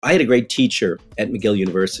I had a great teacher at McGill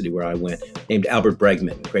University where I went named Albert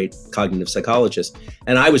Bregman, great cognitive psychologist.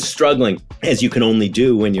 And I was struggling, as you can only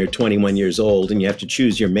do when you're 21 years old and you have to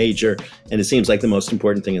choose your major. And it seems like the most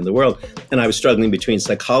important thing in the world. And I was struggling between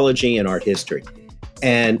psychology and art history.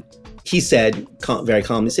 And he said, very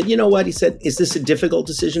calmly, he said, you know what? He said, is this a difficult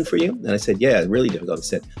decision for you? And I said, yeah, really difficult. He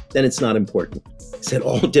said, then it's not important. He said,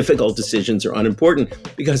 all difficult decisions are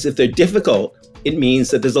unimportant because if they're difficult, it means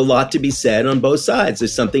that there's a lot to be said on both sides.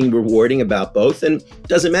 There's something rewarding about both, and it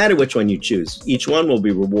doesn't matter which one you choose. Each one will be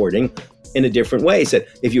rewarding in a different way. He said,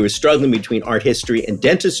 if you were struggling between art history and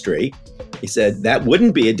dentistry, he said, that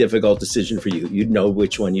wouldn't be a difficult decision for you. You'd know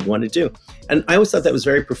which one you'd want to do. And I always thought that was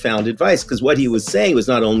very profound advice, because what he was saying was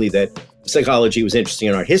not only that psychology was interesting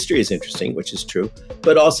and art history is interesting, which is true,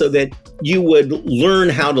 but also that you would learn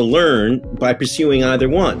how to learn by pursuing either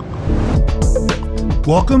one.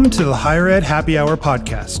 Welcome to the Higher Ed Happy Hour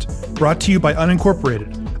podcast, brought to you by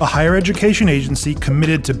Unincorporated, a higher education agency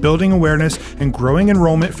committed to building awareness and growing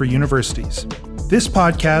enrollment for universities. This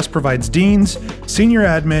podcast provides deans, senior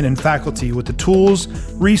admin, and faculty with the tools,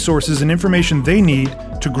 resources, and information they need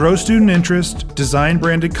to grow student interest, design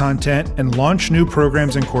branded content, and launch new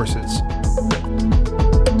programs and courses.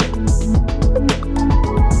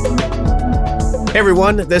 Hey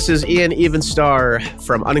everyone, this is Ian Evenstar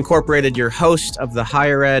from Unincorporated, your host of the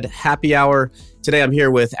Higher Ed Happy Hour. Today I'm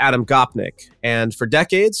here with Adam Gopnik, and for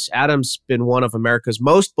decades, Adam's been one of America's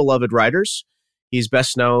most beloved writers. He's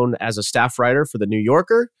best known as a staff writer for The New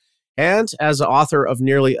Yorker and as the author of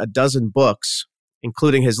nearly a dozen books,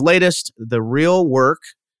 including his latest, The Real Work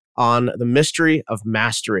on the Mystery of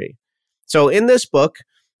Mastery. So in this book,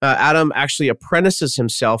 Adam actually apprentices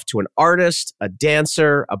himself to an artist, a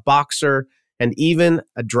dancer, a boxer, and even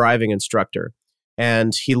a driving instructor.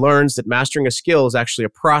 And he learns that mastering a skill is actually a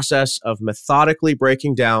process of methodically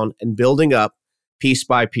breaking down and building up piece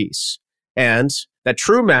by piece. And that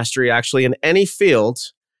true mastery actually in any field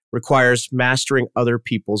requires mastering other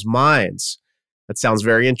people's minds. That sounds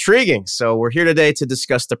very intriguing. So we're here today to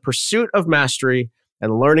discuss the pursuit of mastery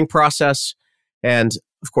and learning process. And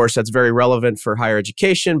of course, that's very relevant for higher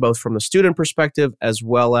education, both from the student perspective as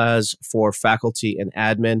well as for faculty and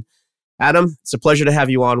admin. Adam, it's a pleasure to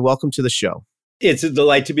have you on. Welcome to the show. It's a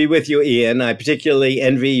delight to be with you, Ian. I particularly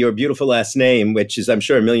envy your beautiful last name, which is, I'm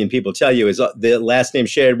sure a million people tell you, is the last name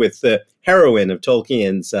shared with the heroine of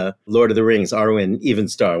Tolkien's Lord of the Rings, Arwen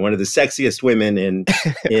Evenstar, one of the sexiest women in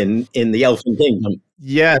the Elfin Kingdom.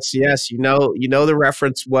 Yes. You know the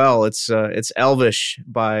reference well. It's Elvish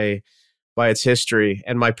by its history.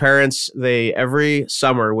 And my parents, they every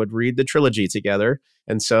summer would read the trilogy together.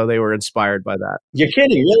 And so they were inspired by that. You're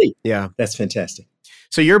kidding, really? Yeah. That's fantastic.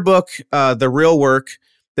 So your book, The Real Work,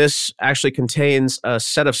 this actually contains a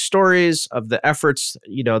set of stories of the efforts,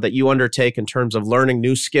 that you undertake in terms of learning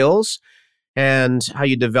new skills and how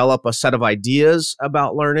you develop a set of ideas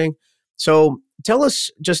about learning. So tell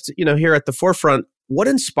us just, here at the forefront, what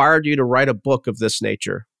inspired you to write a book of this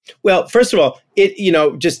nature? Well, first of all,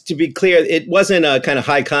 just to be clear, it wasn't a kind of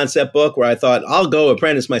high concept book where I thought I'll go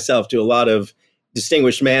apprentice myself to a lot of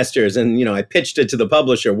distinguished masters. And, I pitched it to the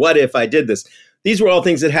publisher. What if I did this? These were all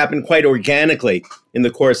things that happened quite organically in the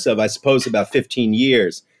course of, I suppose, about 15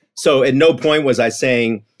 years. So at no point was I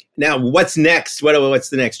saying, now what's next? What's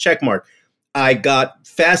the next check mark? I got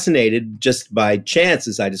fascinated just by chance,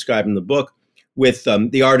 as I describe in the book, with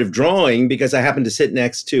the art of drawing, because I happened to sit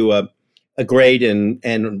next to a great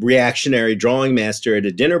and reactionary drawing master at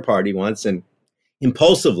a dinner party once. And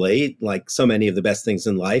impulsively, like so many of the best things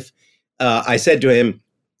in life, I said to him,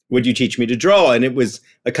 would you teach me to draw? And it was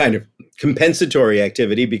a kind of compensatory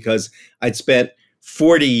activity because I'd spent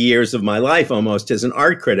 40 years of my life almost as an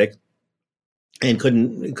art critic and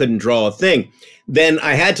couldn't draw a thing. Then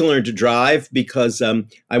I had to learn to drive because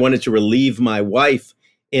I wanted to relieve my wife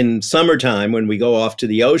in summertime when we go off to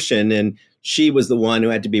the ocean. And she was the one who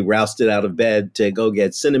had to be rousted out of bed to go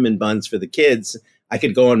get cinnamon buns for the kids. I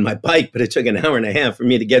could go on my bike, but it took an hour and a half for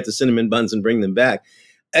me to get the cinnamon buns and bring them back.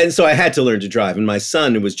 And so I had to learn to drive. And my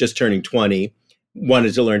son, who was just turning 20,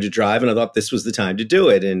 wanted to learn to drive. And I thought this was the time to do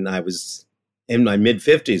it. And I was in my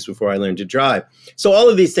mid-50s before I learned to drive. So all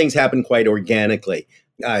of these things happened quite organically.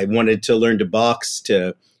 I wanted to learn to box,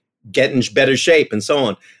 to get in better shape, and so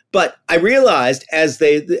on. But I realized as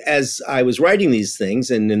I was writing these things,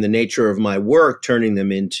 and in the nature of my work, turning them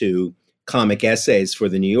into comic essays for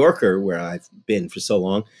The New Yorker, where I've been for so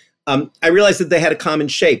long, I realized that they had a common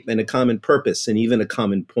shape and a common purpose and even a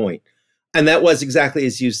common point. And that was exactly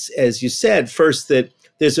as you said, first, that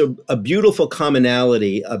there's a beautiful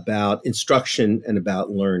commonality about instruction and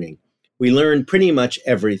about learning. We learn pretty much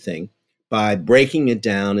everything, by breaking it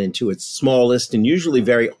down into its smallest and usually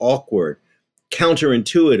very awkward,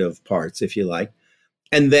 counterintuitive parts, if you like,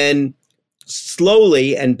 and then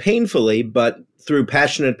slowly and painfully, but through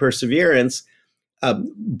passionate perseverance,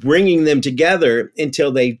 bringing them together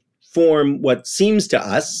until they form what seems to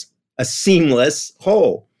us a seamless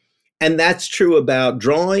whole. And that's true about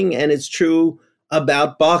drawing, and it's true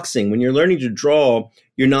about boxing. When you're learning to draw,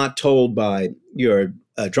 you're not told by your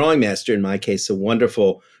drawing master, in my case, a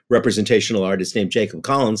wonderful representational artist named Jacob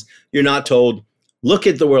Collins, you're not told, look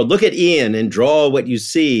at the world, look at Ian and draw what you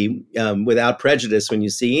see without prejudice when you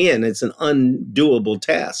see Ian. It's an undoable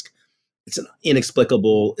task. It's an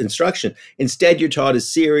inexplicable instruction. Instead, you're taught a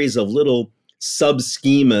series of little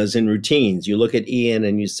sub-schemas and routines. You look at Ian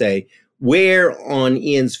and you say, where on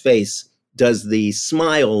Ian's face does the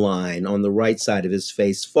smile line on the right side of his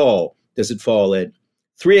face fall? Does it fall at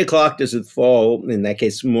 3 o'clock? Does it fall, in that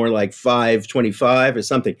case, more like 5:25 or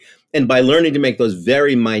something? And by learning to make those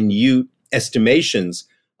very minute estimations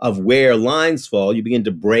of where lines fall, you begin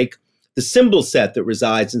to break the symbol set that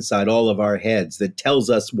resides inside all of our heads that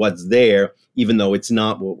tells us what's there, even though it's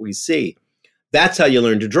not what we see. That's how you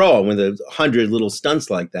learn to draw, with 100 little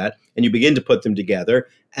stunts like that, and you begin to put them together,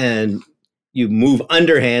 and you move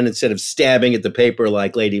underhand instead of stabbing at the paper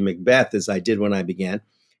like Lady Macbeth, as I did when I began.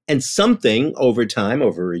 And something over time,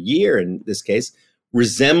 over a year in this case,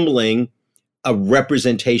 resembling a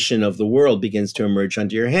representation of the world begins to emerge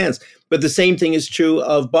under your hands. But the same thing is true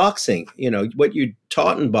of boxing. You know, what you're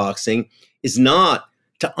taught in boxing is not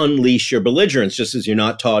to unleash your belligerence, just as you're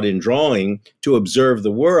not taught in drawing to observe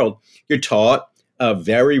the world. You're taught a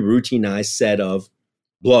very routinized set of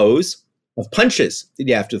blows, of punches that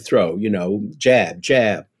you have to throw, you know, jab,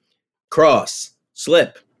 jab, cross,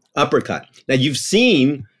 slip, uppercut. Now, you've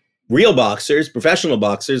seen real boxers, professional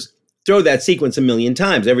boxers, throw that sequence a million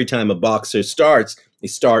times. Every time a boxer starts, they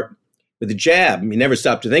start with a jab. You never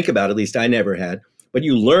stop to think about it, at least I never had. But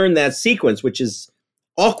you learn that sequence, which is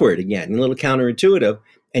awkward again, a little counterintuitive,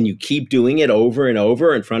 and you keep doing it over and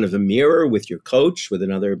over in front of a mirror with your coach, with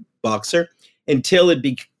another boxer, until it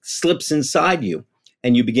slips inside you,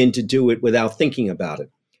 and you begin to do it without thinking about it.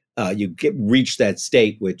 You reach that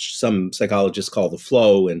state, which some psychologists call the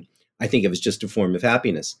flow, and I think of as just a form of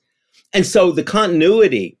happiness. And so the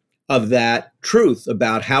continuity of that truth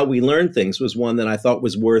about how we learn things was one that I thought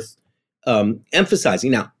was worth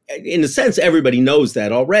emphasizing. Now, in a sense, everybody knows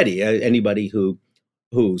that already. Anybody who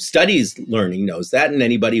studies learning knows that, and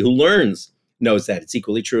anybody who learns knows that. It's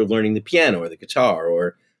equally true of learning the piano or the guitar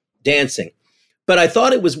or dancing. But I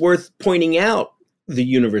thought it was worth pointing out the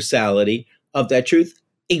universality of that truth,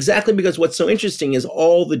 exactly because what's so interesting is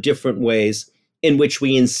all the different ways in which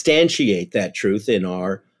we instantiate that truth in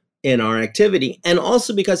our activity. And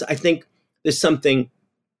also because I think there's something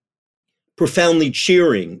profoundly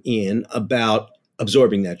cheering in about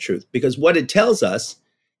absorbing that truth, because what it tells us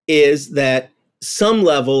is that some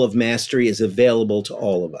level of mastery is available to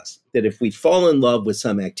all of us, that if we fall in love with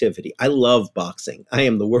some activity, I love boxing. I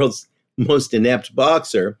am the world's most inept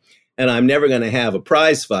boxer, and I'm never going to have a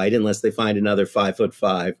prize fight unless they find another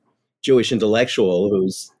 5'5" Jewish intellectual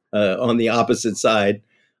who's on the opposite side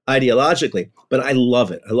ideologically. But I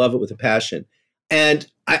love it. I love it with a passion. And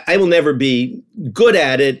I will never be good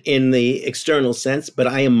at it in the external sense, but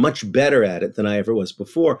I am much better at it than I ever was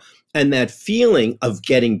before. And that feeling of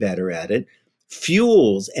getting better at it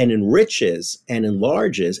fuels and enriches and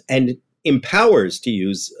enlarges and empowers, to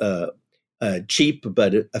use a cheap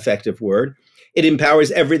but effective word. It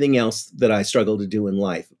empowers everything else that I struggle to do in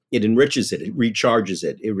life. It enriches it, it recharges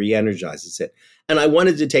it, it re-energizes it. And I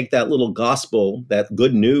wanted to take that little gospel, that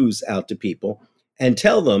good news out to people and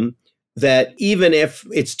tell them that even if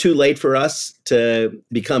it's too late for us to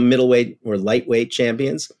become middleweight or lightweight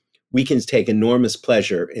champions, we can take enormous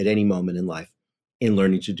pleasure at any moment in life in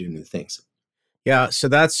learning to do new things. Yeah, so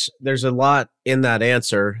there's a lot in that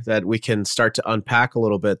answer that we can start to unpack a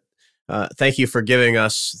little bit. Thank you for giving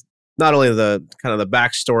us not only the kind of the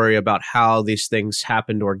backstory about how these things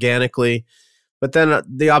happened organically, but then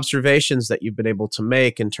the observations that you've been able to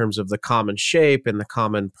make in terms of the common shape and the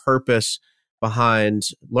common purpose behind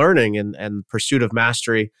learning and pursuit of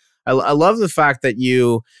mastery. I love the fact that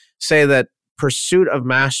you say that pursuit of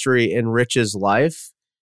mastery enriches life.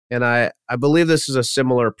 And I believe this is a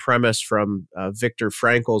similar premise from Viktor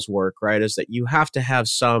Frankl's work, right? Is that you have to have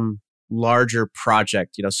some larger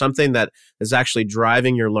project, something that is actually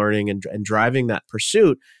driving your learning and driving that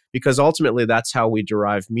pursuit, because ultimately that's how we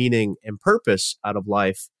derive meaning and purpose out of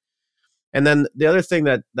life. And then the other thing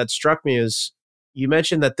that struck me is you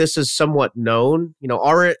mentioned that this is somewhat known.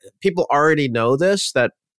 People already know this,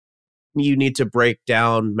 that you need to break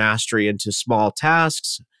down mastery into small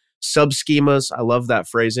tasks, sub-schemas. I love that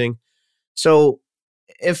phrasing. So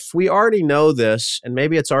if we already know this, and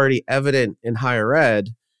maybe it's already evident in higher ed,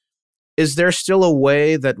 is there still a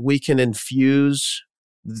way that we can infuse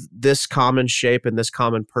this common shape and this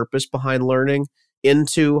common purpose behind learning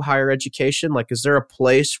into higher education? Like, is there a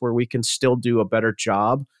place where we can still do a better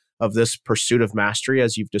job of this pursuit of mastery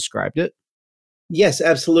as you've described it? Yes,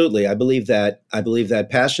 absolutely. I believe that. I believe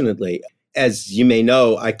that passionately. As you may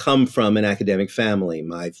know, I come from an academic family.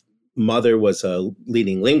 My mother was a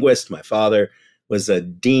leading linguist. My father was a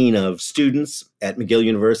dean of students at McGill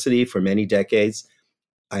University for many decades.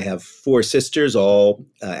 I have four sisters, all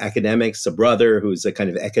academics, a brother who's a kind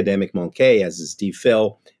of academic manqué, as is D.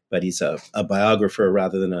 Phil, but he's a biographer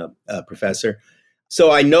rather than a professor. So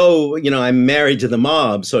I know, I'm married to the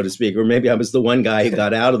mob, so to speak, or maybe I was the one guy who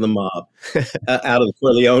got out of the mob, out of the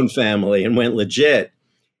Corleone family and went legit.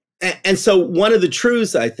 And so one of the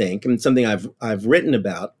truths, I think, and something I've written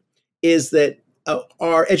about, is that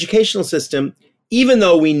our educational system, even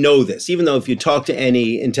though we know this, even though if you talk to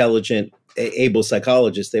any intelligent, able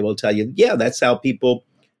psychologist, they will tell you, yeah, that's how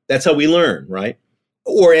we learn, right?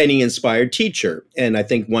 Or any inspired teacher. And I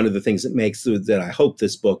think one of the things that I hope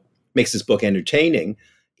makes this book entertaining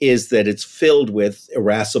is that it's filled with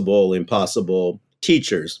irascible, impossible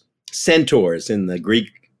teachers, centaurs in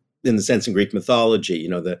the sense in Greek mythology.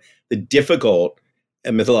 The difficult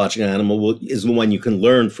mythological animal is the one you can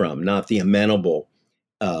learn from, not the amenable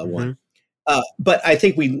one. But I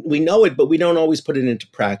think we know it, but we don't always put it into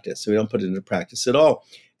practice. We don't put it into practice at all.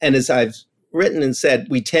 And as I've written and said,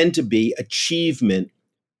 we tend to be achievement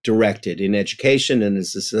directed in education and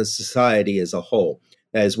as a society as a whole.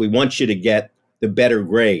 As we want you to get the better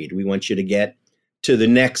grade. We want you to get to the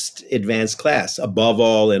next advanced class. Above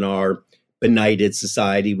all, in our benighted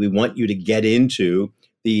society, we want you to get into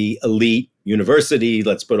the elite university.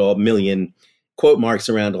 Let's put all million quote marks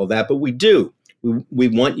around all that. But we do. We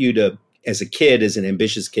want you to, as a kid, as an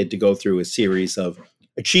ambitious kid, to go through a series of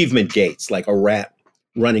achievement gates, like a rat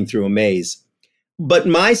running through a maze. But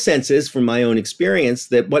my sense is, from my own experience,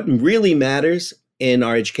 that what really matters in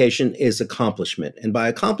our education is accomplishment. And by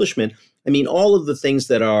accomplishment, I mean all of the things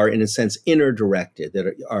that are, in a sense, inner directed,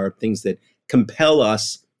 that are things that compel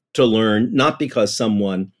us to learn, not because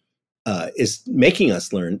someone is making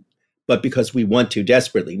us learn, but because we want to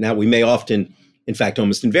desperately. Now, we may often, in fact,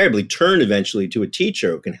 almost invariably turn eventually to a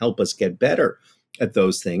teacher who can help us get better at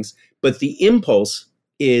those things. But the impulse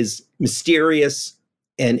is mysterious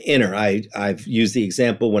and inner. I've used the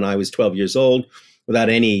example when I was 12 years old, without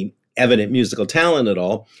any evident musical talent at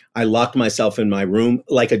all. I locked myself in my room,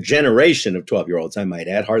 like a generation of 12-year-olds, I might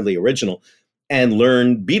add, hardly original, and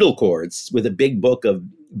learned Beatle chords with a big book of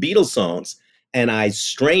Beatles songs. And I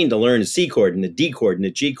strained to learn a C chord and a D chord and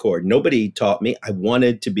a G chord. Nobody taught me. I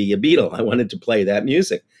wanted to be a Beatle. I wanted to play that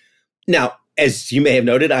music. Now, as you may have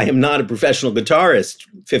noted, I am not a professional guitarist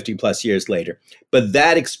 50 plus years later. But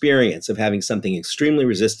that experience of having something extremely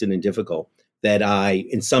resistant and difficult that I,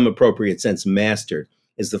 in some appropriate sense, mastered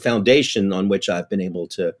is the foundation on which I've been able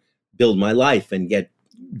to build my life and get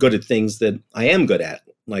good at things that I am good at,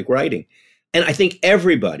 like writing. And I think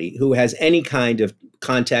everybody who has any kind of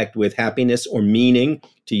contact with happiness or meaning,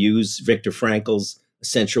 to use Viktor Frankl's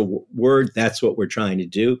essential word, that's what we're trying to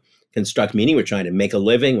do, construct meaning. We're trying to make a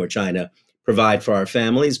living. We're trying to provide for our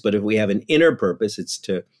families. But if we have an inner purpose, it's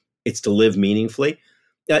to live meaningfully.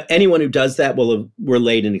 Anyone who does that will have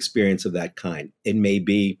relayed an experience of that kind. It may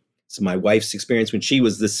be my wife's experience when she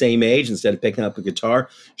was the same age. Instead of picking up a guitar,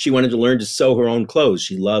 she wanted to learn to sew her own clothes.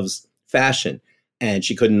 She loves fashion. And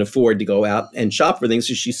she couldn't afford to go out and shop for things,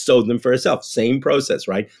 so she sewed them for herself. Same process,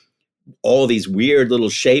 right? All these weird little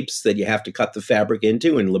shapes that you have to cut the fabric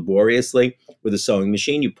into, and laboriously, with a sewing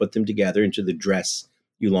machine, you put them together into the dress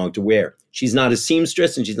you long to wear. She's not a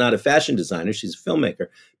seamstress and she's not a fashion designer. She's a filmmaker.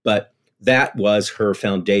 But that was her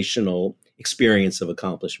foundational experience of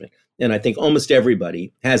accomplishment. And I think almost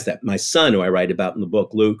everybody has that. My son, who I write about in the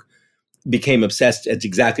book, Luke, became obsessed at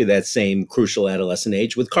exactly that same crucial adolescent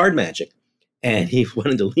age with card magic. And he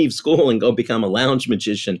wanted to leave school and go become a lounge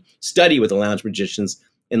magician, study with the lounge magicians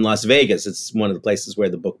in Las Vegas. It's one of the places where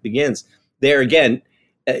the book begins. There again,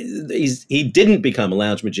 he didn't become a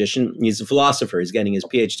lounge magician. He's a philosopher. He's getting his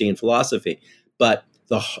PhD in philosophy. But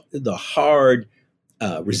the hard,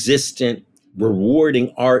 resistant,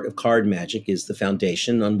 rewarding art of card magic is the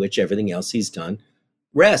foundation on which everything else he's done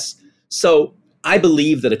rests. So I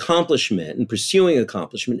believe that accomplishment and pursuing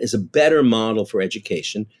accomplishment is a better model for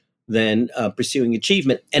education than pursuing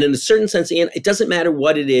achievement. And in a certain sense, Ian, it doesn't matter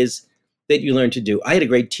what it is that you learn to do. I had a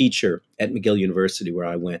great teacher at McGill University where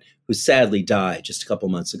I went, who sadly died just a couple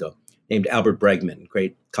months ago, named Albert Bregman,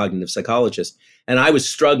 great cognitive psychologist. And I was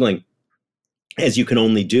struggling, as you can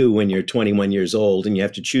only do when you're 21 years old and you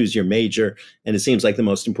have to choose your major, and it seems like the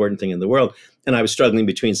most important thing in the world. And I was struggling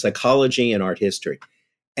between psychology and art history.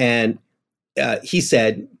 And he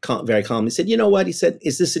said, very calmly, he said, you know what? He said,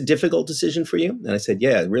 is this a difficult decision for you? And I said,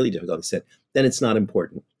 yeah, really difficult. He said, then it's not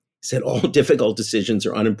important. He said, all difficult decisions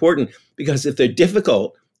are unimportant because if they're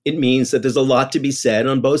difficult, it means that there's a lot to be said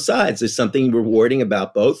on both sides. There's something rewarding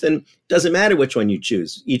about both, and it doesn't matter which one you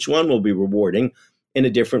choose. Each one will be rewarding in a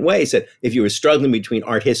different way. He said, if you were struggling between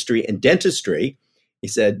art history and dentistry, he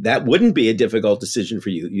said, that wouldn't be a difficult decision for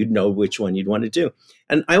you. You'd know which one you'd want to do.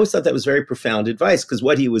 And I always thought that was very profound advice, because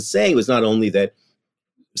what he was saying was not only that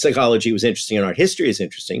psychology was interesting and art history is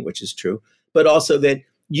interesting, which is true, but also that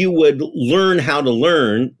you would learn how to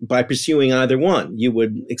learn by pursuing either one. You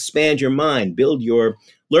would expand your mind, build your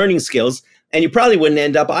learning skills, and you probably wouldn't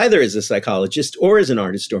end up either as a psychologist or as an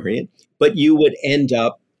art historian, but you would end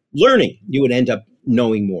up learning. You would end up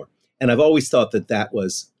knowing more. And I've always thought that that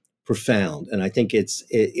was profound. And I think it's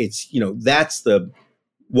that's the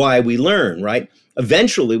why we learn, right?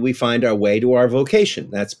 Eventually, we find our way to our vocation.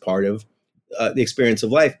 That's part of the experience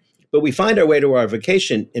of life. But we find our way to our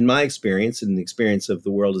vocation, in my experience, and the experience of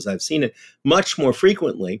the world as I've seen it, much more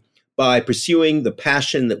frequently by pursuing the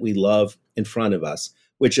passion that we love in front of us,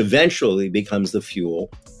 which eventually becomes the fuel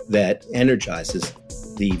that energizes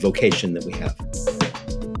the vocation that we have.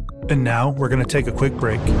 And now we're going to take a quick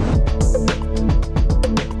break.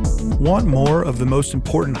 Want more of the most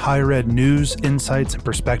important higher ed news, insights, and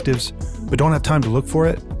perspectives, but don't have time to look for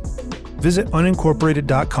it? Visit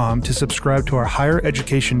unincorporated.com to subscribe to our higher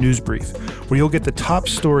education news brief, where you'll get the top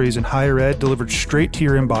stories in higher ed delivered straight to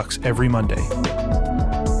your inbox every Monday.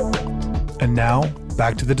 And now,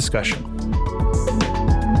 back to the discussion.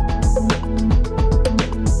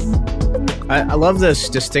 I love this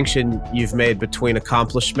distinction you've made between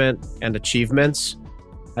accomplishment and achievements.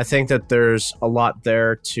 I think that there's a lot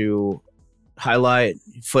there to highlight,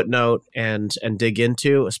 footnote, and dig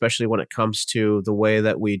into, especially when it comes to the way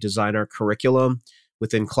that we design our curriculum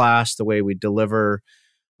within class, the way we deliver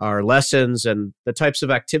our lessons, and the types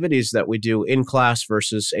of activities that we do in class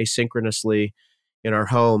versus asynchronously in our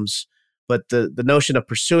homes. But the notion of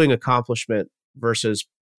pursuing accomplishment versus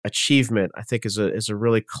achievement, I think, is a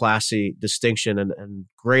really classy distinction and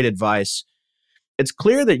great advice. It's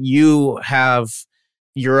clear that you have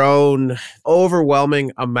your own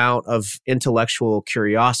overwhelming amount of intellectual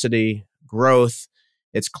curiosity, growth.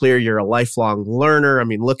 It's clear you're a lifelong learner. I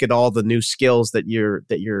mean, look at all the new skills that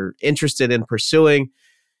you're interested in pursuing.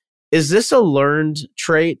 Is this a learned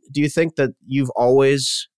trait? Do you think that you've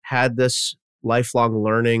always had this lifelong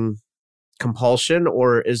learning compulsion,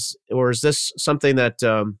 or is this something that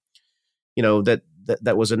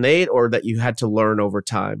that was innate, or that you had to learn over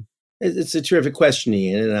time? It's a terrific question,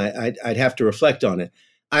 Ian, and I'd have to reflect on it.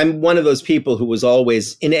 I'm one of those people who was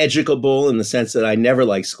always ineducable in the sense that I never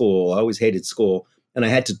liked school. I always hated school, and I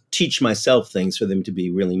had to teach myself things for them to be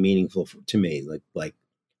really meaningful to me, like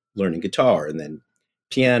learning guitar and then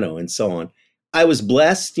piano and so on. I was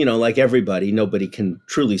blessed, like everybody. Nobody can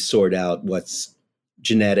truly sort out what's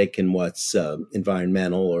genetic and what's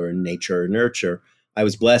environmental or nature or nurture. I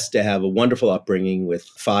was blessed to have a wonderful upbringing with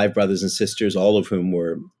 5 brothers and sisters, all of whom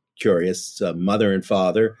were curious, mother and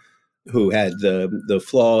father, who had the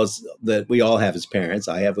flaws that we all have as parents.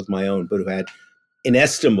 I have with my own, but who had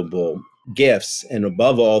inestimable gifts, and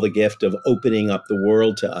above all, the gift of opening up the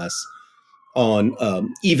world to us on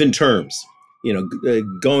even terms.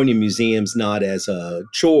 Going to museums not as a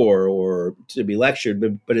chore or to be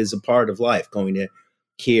lectured, but as a part of life, going to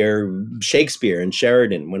hear Shakespeare and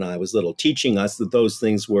Sheridan when I was little, teaching us that those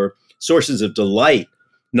things were sources of delight,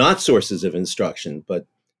 not sources of instruction, but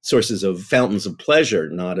sources of fountains of pleasure,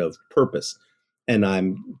 not of purpose. And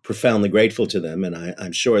I'm profoundly grateful to them. And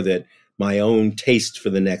I'm sure that my own taste for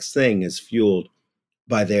the next thing is fueled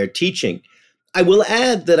by their teaching. I will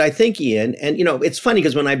add that I think, Ian, and it's funny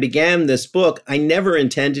because when I began this book, I never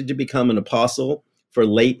intended to become an apostle for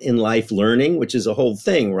late in life learning, which is a whole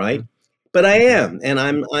thing, right? But I am, and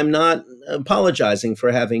I'm not apologizing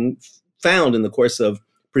for having found in the course of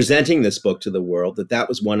presenting this book to the world that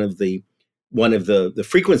was one of the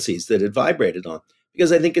frequencies that it vibrated on,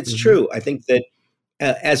 because I think it's true. I think that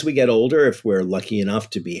as we get older, if we're lucky enough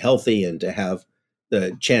to be healthy and to have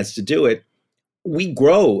the chance to do it, we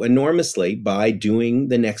grow enormously by doing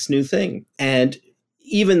the next new thing. And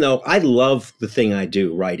even though I love the thing I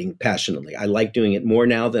do, writing passionately, I like doing it more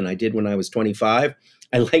now than I did when I was 25.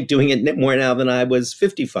 I like doing it more now than I was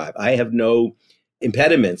 55. I have no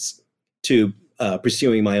impediments to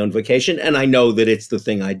pursuing my own vocation, and I know that it's the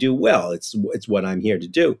thing I do well. It's what I'm here to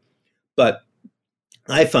do. But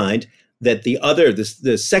I find that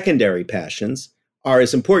the secondary passions are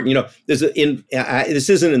as important. This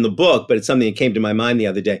isn't in the book, but it's something that came to my mind the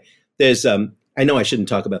other day. I know I shouldn't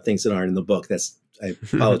talk about things that aren't in the book. I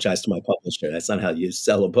apologize to my publisher. That's not how you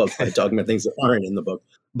sell a book, by talking about things that aren't in the book.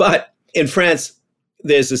 But in France,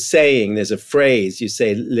 there's a phrase, you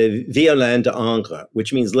say, le violin d'Ingres,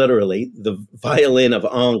 which means literally the violin of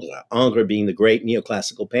Ingres, Ingres being the great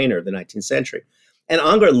neoclassical painter of the 19th century. And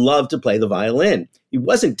Ingres loved to play the violin. He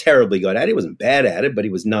wasn't terribly good at it. He wasn't bad at it, but he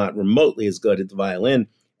was not remotely as good at the violin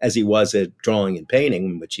as he was at drawing and painting,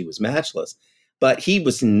 in which he was matchless. But he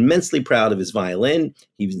was immensely proud of his violin.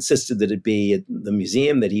 He insisted that it be at the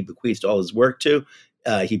museum that he bequeathed all his work to.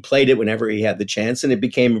 He played it whenever he had the chance, and it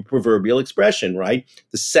became a proverbial expression, right?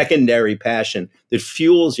 The secondary passion that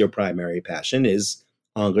fuels your primary passion is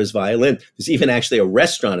Ingres' violin. There's even actually a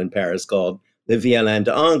restaurant in Paris called Le Violin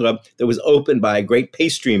d'Ingres that was opened by a great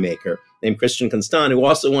pastry maker named Christian Constant, who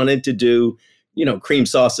also wanted to do, cream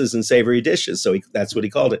sauces and savory dishes. So that's what he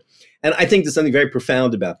called it. And I think there's something very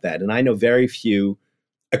profound about that. And I know very few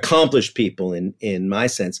accomplished people in my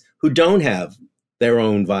sense who don't have their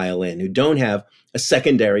own violin, who don't have a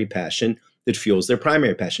secondary passion that fuels their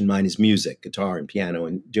primary passion. Mine is music, guitar and piano,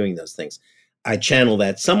 and doing those things. I channel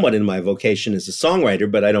that somewhat in my vocation as a songwriter,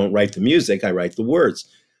 but I don't write the music, I write the words,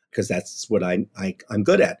 because that's what I'm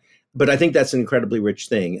good at. But I think that's an incredibly rich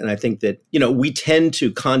thing. And I think that, we tend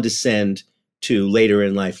to condescend to later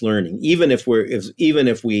in life learning, even if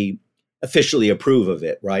we officially approve of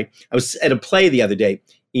it, right? I was at a play the other day,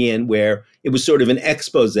 Ian, where it was sort of an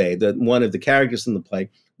expose that one of the characters in the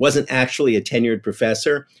play wasn't actually a tenured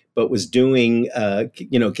professor, but was doing,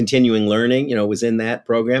 continuing learning, was in that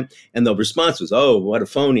program. And the response was, oh, what a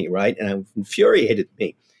phony, right? And it infuriated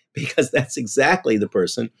me, because that's exactly the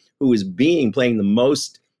person who is playing the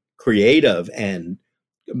most creative and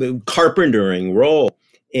carpentering role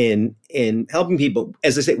in helping people.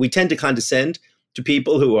 As I say, we tend to condescend to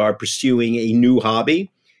people who are pursuing a new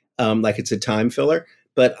hobby, like it's a time filler.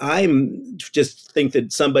 But I'm just think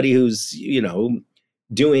that somebody who's,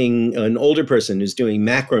 doing, an older person who's doing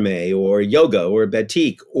macrame or yoga or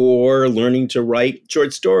batik or learning to write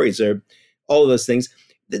short stories or all of those things,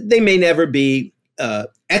 they may never be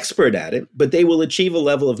expert at it, but they will achieve a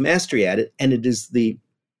level of mastery at it. And it is the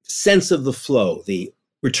sense of the flow, the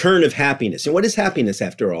return of happiness. And what is happiness,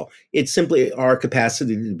 after all? It's simply our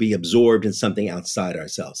capacity to be absorbed in something outside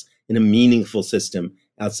ourselves, in a meaningful system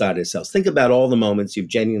outside ourselves. Think about all the moments you've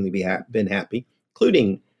genuinely been happy,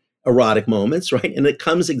 including erotic moments, right? And it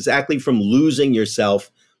comes exactly from losing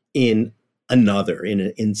yourself in another,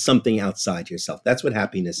 in something outside yourself. That's what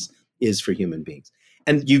happiness is for human beings.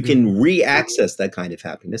 And you can re-access that kind of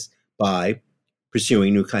happiness by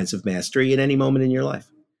pursuing new kinds of mastery at any moment in your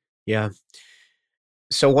life. Yeah.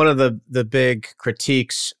 So one of the big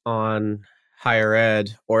critiques on higher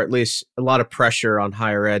ed, or at least a lot of pressure on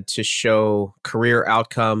higher ed to show career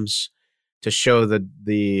outcomes, to show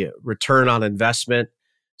the return on investment.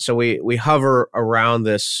 So we hover around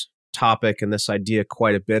this topic and this idea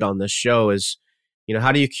quite a bit on this show is,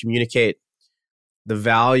 how do you communicate the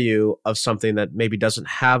value of something that maybe doesn't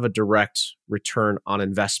have a direct return on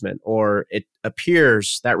investment, or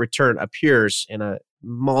that return appears in a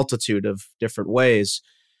multitude of different ways.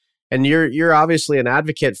 And you're obviously an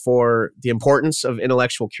advocate for the importance of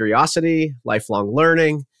intellectual curiosity, lifelong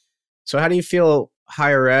learning. So how do you feel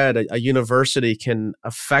higher ed, a university, can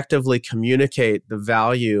effectively communicate the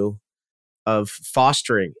value of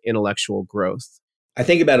fostering intellectual growth? I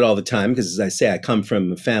think about it all the time because, as I say, I come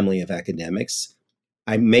from a family of academics.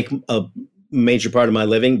 I make a major part of my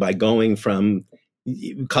living by going from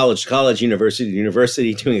college to college, university to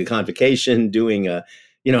university, doing a convocation, doing a,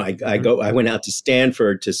 I went out to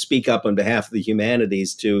Stanford to speak up on behalf of the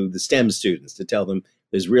humanities to the STEM students, to tell them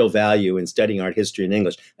there's real value in studying art, history, and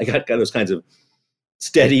English. I got those kinds of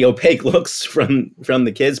steady, opaque looks from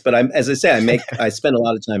the kids, but as I say, I spend a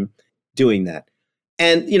lot of time doing that.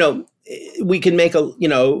 And, we can make a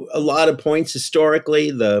lot of points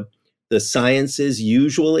historically. The sciences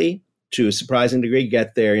usually, to a surprising degree,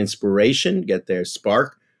 get their inspiration, get their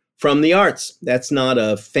spark from the arts. That's not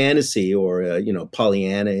a fantasy or a,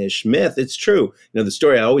 Pollyanna-ish myth. It's true. The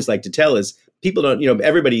story I always like to tell is people don't,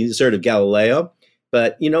 everybody's heard of Galileo,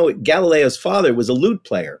 but, Galileo's father was a lute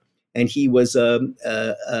player, and he was a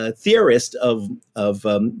theorist of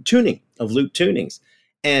tuning, of lute tunings.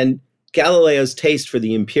 And Galileo's taste for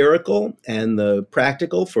the empirical and the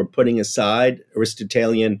practical, for putting aside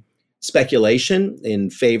Aristotelian speculation in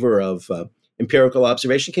favor of empirical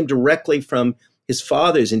observation, came directly from his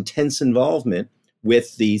father's intense involvement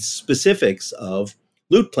with the specifics of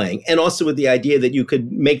lute playing, and also with the idea that you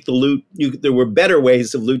could make the lute, there were better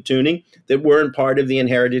ways of lute tuning that weren't part of the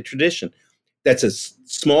inherited tradition. That's a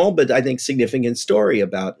small but I think significant story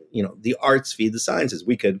about, the arts feed the sciences.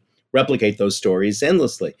 We could replicate those stories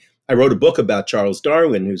endlessly. I wrote a book about Charles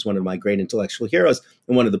Darwin, who's one of my great intellectual heroes,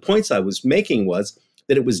 and one of the points I was making was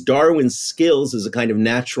that it was Darwin's skills as a kind of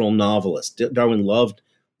natural novelist. Darwin loved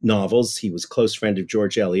novels. He was a close friend of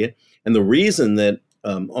George Eliot, and the reason that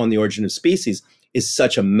On the Origin of Species is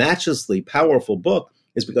such a matchlessly powerful book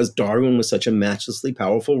is because Darwin was such a matchlessly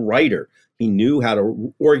powerful writer. He knew how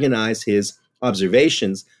to organize his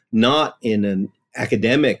observations, not in an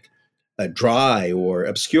academic, dry or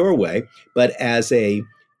obscure way, but as a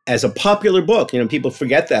popular book. People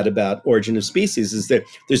forget that about Origin of Species, is that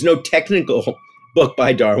there's no technical book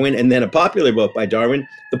by Darwin and then a popular book by Darwin.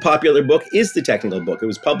 The popular book is the technical book. It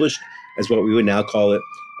was published as what we would now call it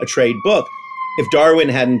a trade book. If Darwin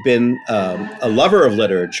hadn't been a lover of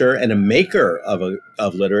literature and a maker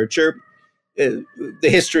of literature, the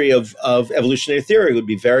history of evolutionary theory would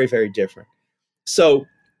be very, very different. So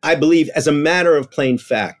I believe, as a matter of plain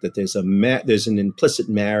fact, that there's an implicit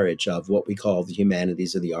marriage of what we call the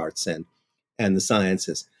humanities or the arts and the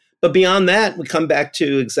sciences. But beyond that, we come back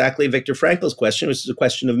to exactly Viktor Frankl's question, which is a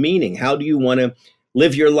question of meaning. How do you want to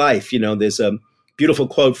live your life? There's a beautiful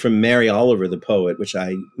quote from Mary Oliver, the poet, which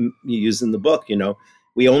I use in the book.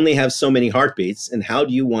 We only have so many heartbeats, and how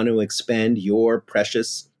do you want to expend your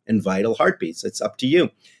precious and vital heartbeats? It's up to you.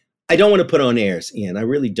 I don't want to put on airs, Ian. I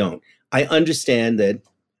really don't. I understand that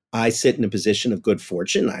I sit in a position of good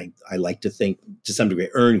fortune. I like to think, to some degree,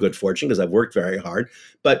 earn good fortune because I've worked very hard.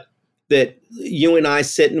 But that you and I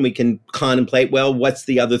sit and we can contemplate, well, what's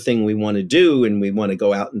the other thing we want to do? And we want to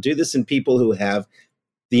go out and do this. And people who have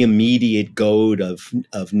the immediate goad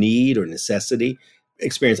of need or necessity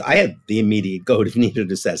experience. I have the immediate goad of need or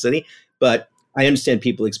necessity, but I understand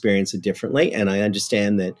people experience it differently. And I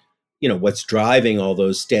understand that, what's driving all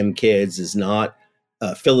those STEM kids is not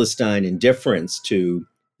Philistine indifference to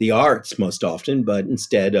the arts most often, but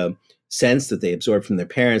instead a sense that they absorb from their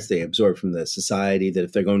parents, they absorb from the society, that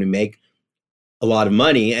if they're going to make a lot of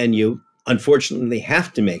money, and you unfortunately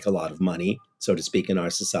have to make a lot of money, so to speak, in our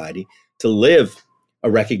society, to live a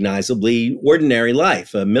recognizably ordinary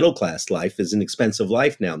life. A middle-class life is an expensive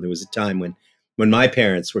life now. There was a time when my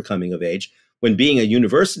parents were coming of age, when being a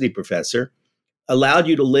university professor allowed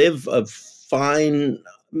you to live a fine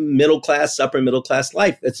middle-class, upper middle-class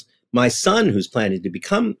life. It's my son, who's planning to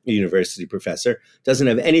become a university professor, doesn't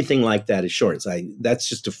have anything like that assurance. That's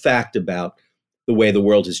just a fact about the way the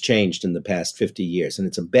world has changed in the past 50 years. And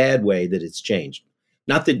it's a bad way that it's changed.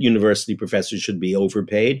 Not that university professors should be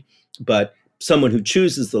overpaid, but someone who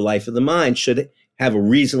chooses the life of the mind should have a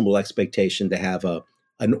reasonable expectation to have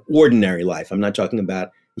an ordinary life. I'm not talking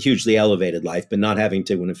about a hugely elevated life, but not having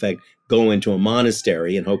to, in effect, go into a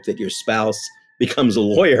monastery and hope that your spouse becomes a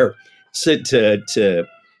lawyer to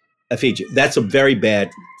feed you. That's a very bad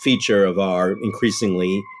feature of our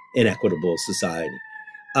increasingly inequitable society.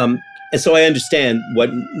 And so I understand what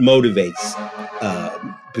motivates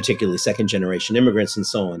particularly second-generation immigrants and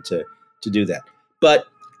so on to do that. But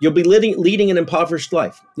you'll be leading an impoverished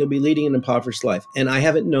life. You'll be leading an impoverished life. And I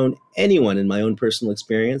haven't known anyone in my own personal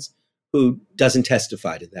experience who doesn't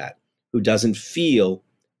testify to that, who doesn't feel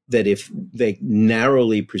that if they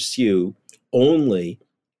narrowly pursue only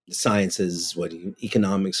sciences,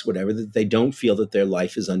 economics, whatever, that they don't feel that their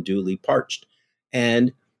life is unduly parched.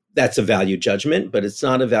 And that's a value judgment, but it's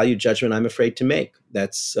not a value judgment I'm afraid to make.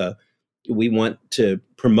 That's we want to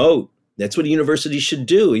promote. That's what a university should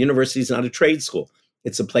do. A university is not a trade school.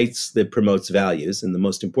 It's a place that promotes values, and the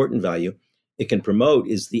most important value it can promote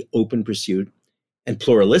is the open pursuit and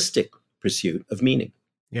pluralistic pursuit of meaning.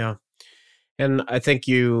 Yeah. And I think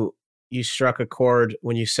you struck a chord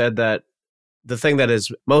when you said that the thing that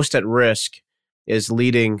is most at risk is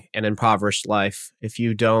leading an impoverished life if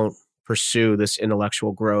you don't pursue this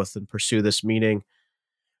intellectual growth and pursue this meaning.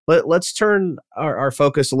 Let's turn our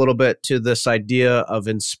focus a little bit to this idea of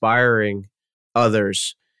inspiring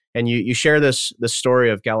others. And you share this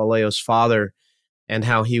story of Galileo's father and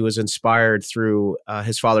how he was inspired through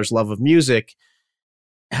his father's love of music.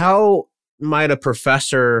 How might a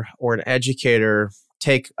professor or an educator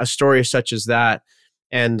take a story such as that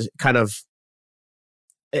and kind of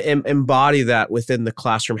embody that within the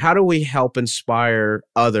classroom? How do we help inspire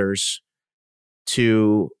others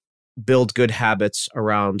to build good habits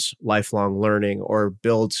around lifelong learning, or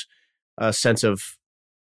build a sense of,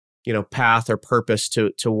 path or purpose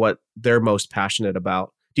to what they're most passionate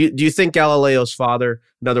about? Do you think Galileo's father,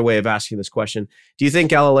 another way of asking this question, do you think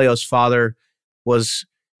Galileo's father was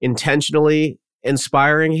intentionally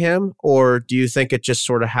inspiring him, or do you think it just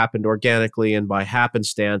sort of happened organically and by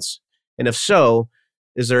happenstance? And if so,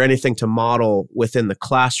 is there anything to model within the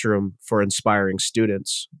classroom for inspiring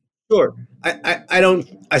students? Sure. I don't,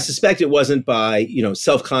 I suspect it wasn't by,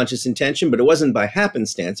 self-conscious intention, but it wasn't by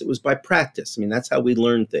happenstance. It was by practice. I mean, that's how we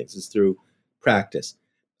learn things, is through practice.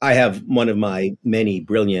 I have one of my many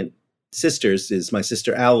brilliant sisters is my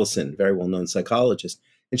sister Allison, very well-known psychologist.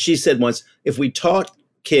 And she said once, if we taught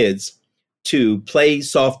kids to play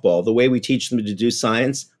softball the way we teach them to do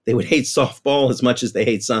science, they would hate softball as much as they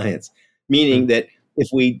hate science. Meaning that if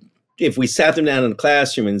we sat them down in the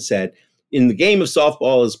classroom and said, in the game of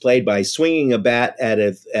softball is played by swinging a bat at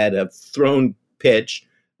a thrown pitch.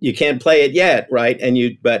 You can't play it yet, right?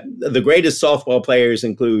 But the greatest softball players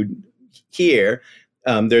include here.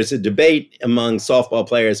 There's a debate among softball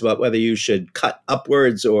players about whether you should cut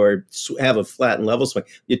upwards or have a flat and level swing.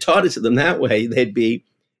 You taught it to them that way, they'd be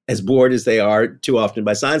as bored as they are too often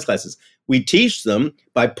by science classes. We teach them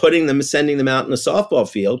by sending them out in a softball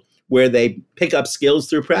field where they pick up skills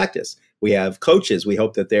through practice. We have coaches. We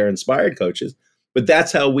hope that they're inspired coaches, but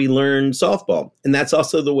that's how we learn softball. And that's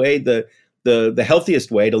also the way, the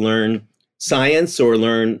healthiest way to learn science or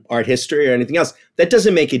learn art history or anything else. That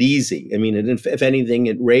doesn't make it easy. I mean, if anything,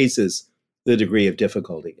 it raises the degree of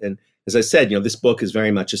difficulty. And as I said, this book is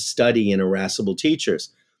very much a study in irascible teachers.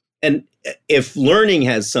 And if learning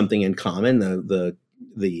has something in common, the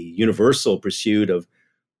universal pursuit of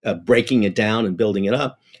breaking it down and building it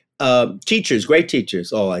up, teachers, great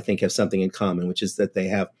teachers, all I think have something in common, which is that they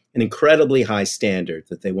have an incredibly high standard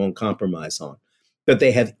that they won't compromise on, but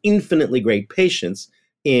they have infinitely great patience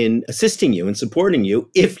in assisting you and supporting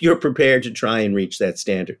you if you're prepared to try and reach that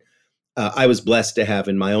standard. I was blessed to have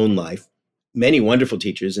in my own life many wonderful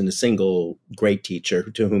teachers and a single great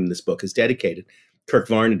teacher to whom this book is dedicated. Kirk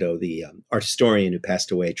Varnado, the art historian who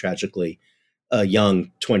passed away tragically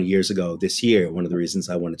young 20 years ago this year, one of the reasons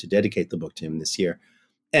I wanted to dedicate the book to him this year.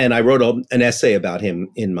 And I wrote an essay about him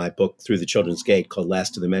in my book, Through the Children's Gate, called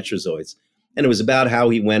Last of the Metrozoids. And it was about how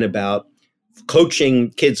he went about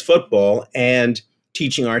coaching kids football and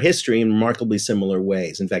teaching art history in remarkably similar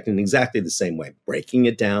ways. In fact, in exactly the same way, breaking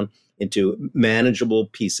it down into manageable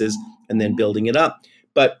pieces and then building it up.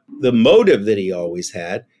 But the motive that he always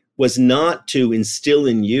had was not to instill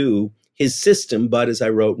in you his system, but as I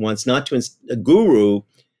wrote once, a guru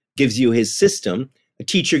gives you his system, a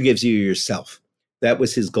teacher gives you yourself. That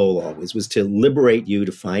was his goal always, was to liberate you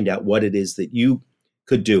to find out what it is that you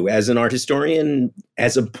could do as an art historian,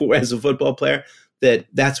 as a football player,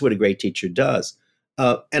 that's what a great teacher does.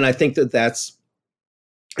 And I think that's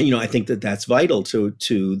vital to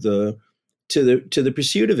the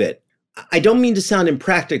pursuit of it. I don't mean to sound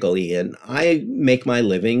impractical, Ian. I make my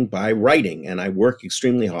living by writing, and I work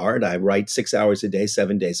extremely hard. I write 6 hours a day,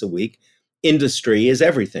 7 days a week. Industry is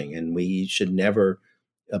everything, and we should never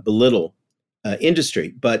belittle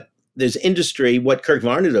industry. But there's industry. What Kirk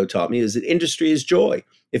Varnado taught me is that industry is joy.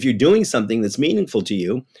 If you're doing something that's meaningful to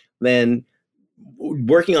you, then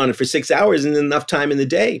working on it for 6 hours isn't enough time in the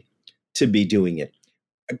day to be doing it.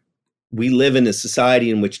 We live in a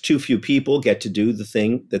society in which too few people get to do the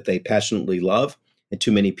thing that they passionately love, and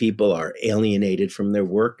too many people are alienated from their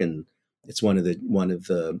work. And it's one of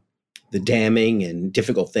the damning and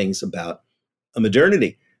difficult things about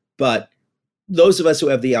modernity. But those of us who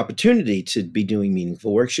have the opportunity to be doing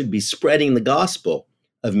meaningful work should be spreading the gospel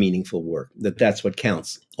of meaningful work, that's what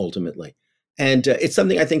counts ultimately. And it's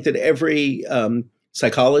something I think that every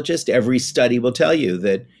psychologist, every study will tell you,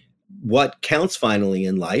 that what counts finally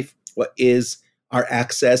in life is our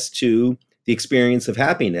access to the experience of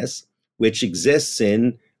happiness, which exists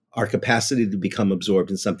in our capacity to become absorbed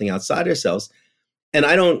in something outside ourselves. And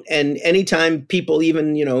anytime people,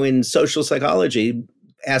 even, in social psychology,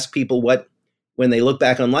 ask people when they look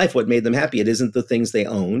back on life, what made them happy, it isn't the things they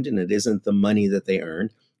owned and it isn't the money that they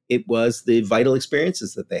earned. It was the vital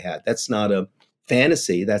experiences that they had. That's not a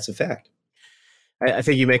fantasy, that's a fact. I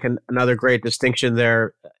think you make another great distinction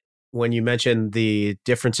there when you mention the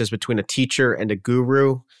differences between a teacher and a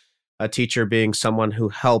guru, a teacher being someone who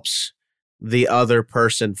helps the other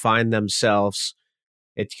person find themselves.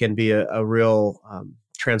 It can be a real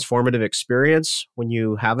transformative experience when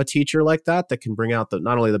you have a teacher like that can bring out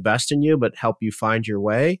not only the best in you, but help you find your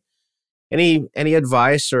way. Any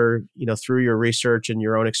advice, or through your research and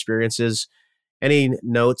your own experiences, any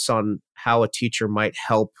notes on how a teacher might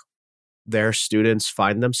help their students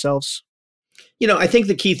find themselves? I think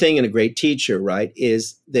the key thing in a great teacher, right,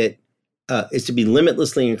 is to be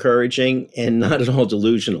limitlessly encouraging and not at all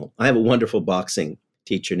delusional. I have a wonderful boxing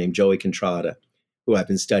teacher named Joey Contrada, who I've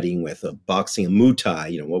been studying with, a Muay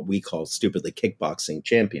Thai, what we call stupidly kickboxing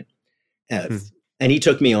champion. And he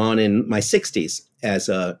took me on in my 60s as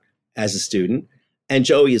a student. And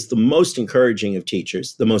Joey is the most encouraging of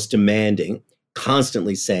teachers, the most demanding,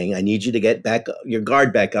 constantly saying, I need you to get back your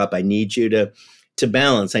guard back up. I need you to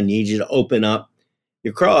balance. I need you to open up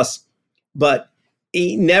your cross. But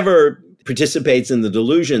he never participates in the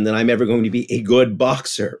delusion that I'm ever going to be a good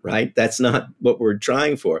boxer, right? That's not what we're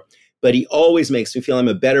trying for. But he always makes me feel I'm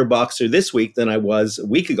a better boxer this week than I was a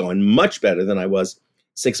week ago, and much better than I was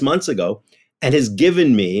 6 months ago, and has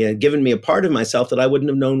given me a part of myself that I wouldn't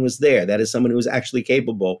have known was there. That is someone who is actually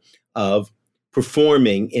capable of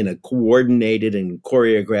performing in a coordinated and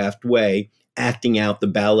choreographed way, acting out the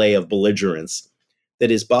ballet of belligerence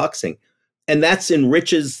that is boxing. And that's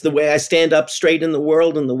enriches the way I stand up straight in the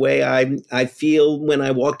world and the way I feel when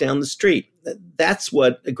I walk down the street. That's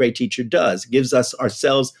what a great teacher does. It gives us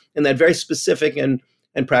ourselves in that very specific and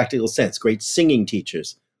practical sense. Great singing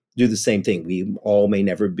teachers do the same thing. We all may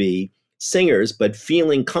never be singers, but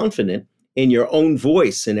feeling confident in your own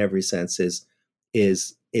voice in every sense is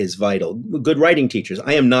vital. Good writing teachers.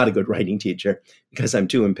 I am not a good writing teacher because I'm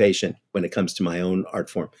too impatient when it comes to my own art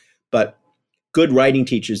form. But good writing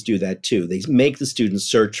teachers do that too. They make the student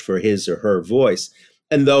search for his or her voice.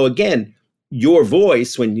 And though, again, your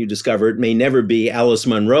voice, when you discover it, may never be Alice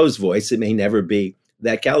Munro's voice, it may never be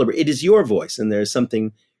that caliber. It is your voice. And there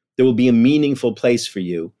will be a meaningful place for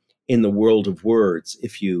you in the world of words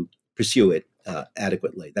if you pursue it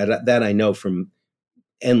adequately. That I know from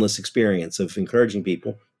endless experience of encouraging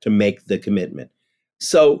people to make the commitment.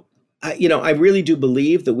 So, I really do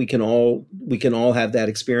believe that we can all have that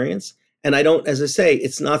experience. And as I say,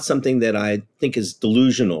 it's not something that I think is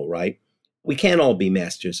delusional, right? We can't all be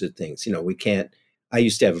masters at things. We can't. I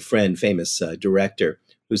used to have a friend, famous director,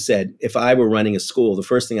 who said, if I were running a school, the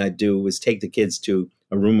first thing I'd do was take the kids to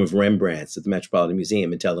a room of Rembrandts at the Metropolitan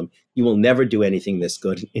Museum and tell them, you will never do anything this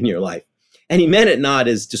good in your life. And he meant it not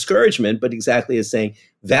as discouragement, but exactly as saying,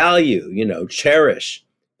 value, cherish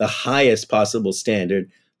the highest possible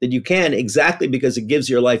standard that you can, exactly because it gives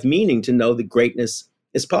your life meaning to know that greatness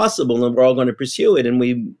is possible and we're all going to pursue it. And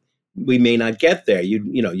we may not get there. You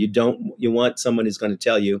want someone who's going to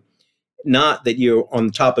tell you not that you're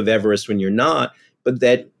on top of Everest when you're not, but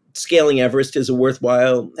that scaling Everest is a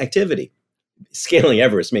worthwhile activity. Scaling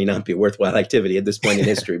Everest may not be a worthwhile activity at this point in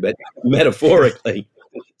history, but metaphorically,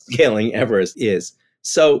 scaling Everest is.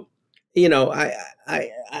 So,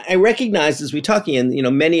 I recognize as we talk, Ian,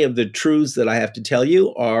 many of the truths that I have to tell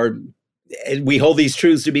you we hold these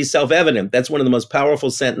truths to be self-evident. That's one of the most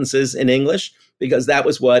powerful sentences in English, because that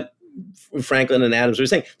was what Franklin and Adams were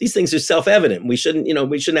saying. These things are self-evident. We shouldn't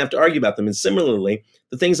have to argue about them. And similarly,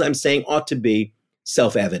 the things I'm saying ought to be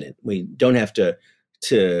self-evident. We don't have to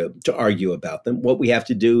argue about them. What we have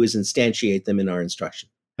to do is instantiate them in our instruction.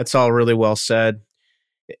 That's all really well said.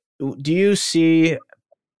 Do you see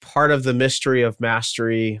part of the mystery of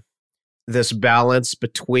mastery, this balance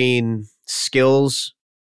between skills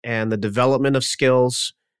and the development of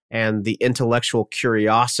skills and the intellectual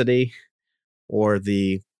curiosity or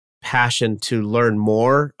the passion to learn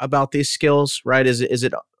more about these skills, right? Is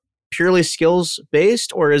it purely skills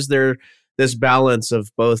based, or is there this balance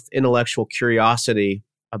of both intellectual curiosity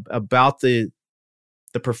about the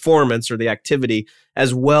performance or the activity,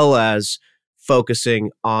 as well as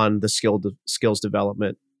focusing on the skills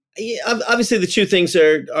development? Obviously, the two things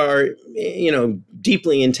are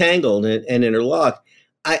deeply entangled and interlocked.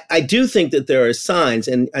 I do think that there are signs,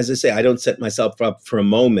 and as I say, I don't set myself up for a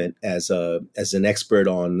moment as an expert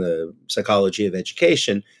on the psychology of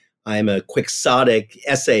education. I'm a quixotic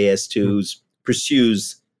essayist who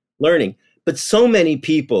pursues learning. But so many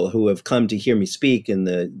people who have come to hear me speak in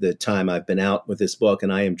the time I've been out with this book,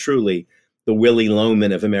 and I am truly the Willy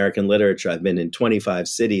Loman of American literature. I've been in 25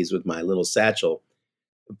 cities with my little satchel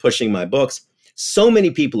pushing my books. So many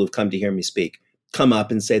people who've come to hear me speak come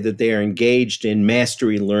up and say that they are engaged in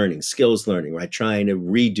mastery learning, skills learning, right? Trying to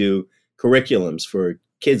redo curriculums for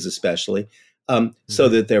kids especially, so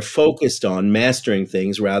that they're focused on mastering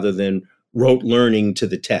things rather than rote learning to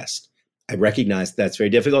the test. I recognize that's very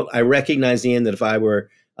difficult. I recognize, Ian, that if I were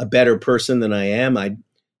a better person than I am, I'd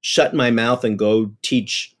shut my mouth and go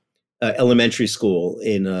teach elementary school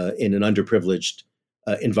in an underprivileged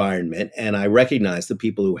environment. And I recognize the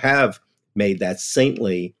people who have made that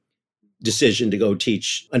saintly decision to go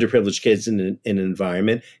teach underprivileged kids in an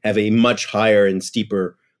environment have a much higher and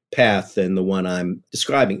steeper path than the one I'm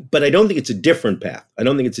describing. But I don't think it's a different path. I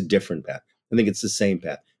think it's the same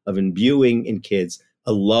path of imbuing in kids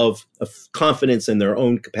a love, of confidence in their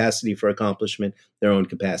own capacity for accomplishment, their own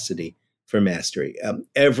capacity for mastery.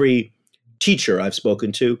 Every teacher I've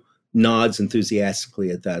spoken to nods enthusiastically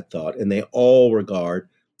at that thought, and they all regard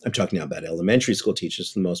I'm talking now about elementary school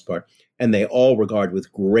teachers for the most part, and they all regard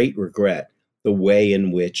with great regret the way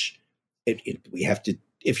in which we have to,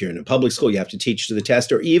 if you're in a public school, you have to teach to the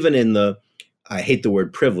test, or even in the, I hate the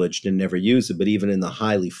word privileged and never use it, but even in the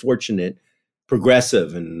highly fortunate,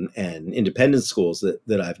 progressive and independent schools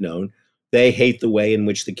that I've known, they hate the way in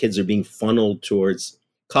which the kids are being funneled towards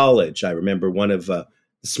college. I remember one of the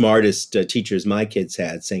smartest teachers my kids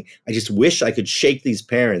had saying, I just wish I could shake these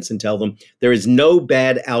parents and tell them there is no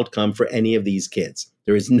bad outcome for any of these kids.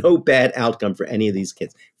 There is no bad outcome for any of these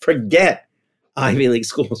kids. Forget Ivy League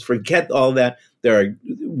schools. Forget all that. There are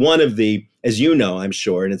one of the, as you know, I'm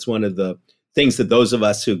sure, and it's one of the things that those of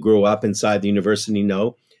us who grew up inside the university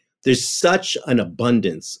know, there's such an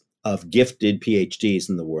abundance of gifted PhDs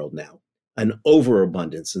in the world now, an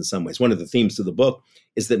overabundance in some ways. One of the themes of the book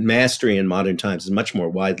is that mastery in modern times is much more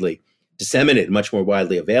widely disseminated, much more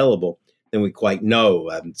widely available than we quite know.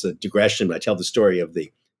 It's a digression, but I tell the story of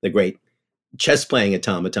the great chess playing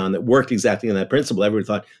automaton that worked exactly on that principle. Everyone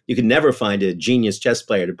thought you could never find a genius chess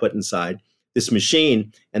player to put inside this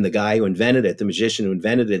machine. And the guy who invented it, the magician who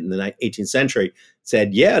invented it in the 18th century,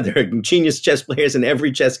 said, yeah, there are genius chess players in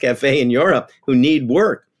every chess cafe in Europe who need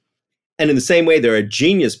work. And in the same way, there are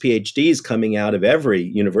genius PhDs coming out of every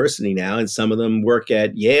university now, and some of them work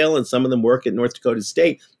at Yale and some of them work at North Dakota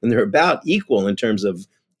State, and they're about equal in terms of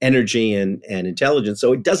energy and intelligence.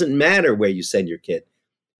 So it doesn't matter where you send your kid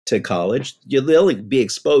to college. They'll be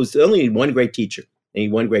exposed. They only need one great teacher. They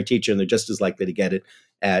need one great teacher, and they're just as likely to get it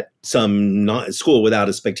at some school without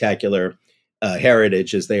a spectacular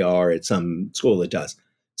heritage as they are at some school that does.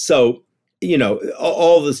 So, you know,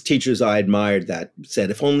 all those teachers I admired that said,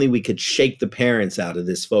 if only we could shake the parents out of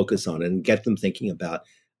this focus on it and get them thinking about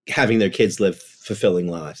having their kids live fulfilling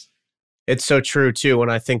lives. It's so true, too, when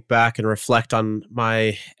I think back and reflect on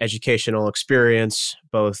my educational experience,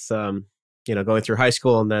 both, going through high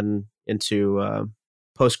school and then into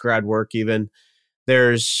post-grad work even,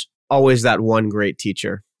 there's always that one great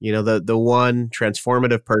teacher, the one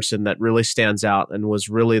transformative person that really stands out and was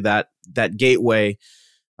really that gateway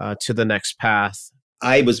to the next path.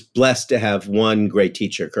 I was blessed to have one great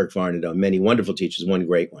teacher, Kirk Varnado, many wonderful teachers, one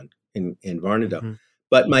great one in Varnado. Mm-hmm.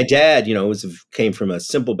 But my dad, came from a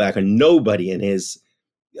simple background. Nobody in his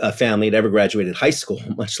family had ever graduated high school,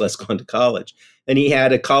 much less gone to college. And he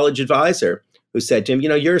had a college advisor who said to him,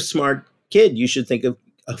 you're a smart kid. You should think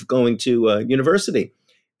of going to university.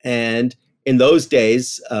 And in those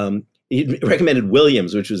days, he recommended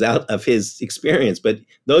Williams, which was out of his experience. But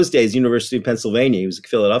those days, University of Pennsylvania, he was a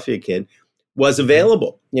Philadelphia kid, was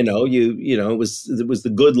available. It was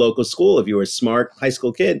the good local school. If you were a smart high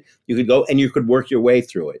school kid, you could go and you could work your way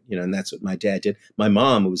through it. And that's what my dad did. My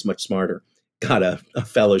mom, who was much smarter, got a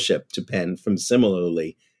fellowship to Penn from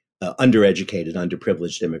similarly undereducated,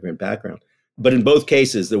 underprivileged immigrant background. But in both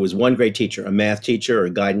cases, there was one great teacher, a math teacher or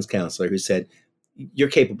a guidance counselor who said, you're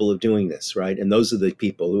capable of doing this, right? And those are the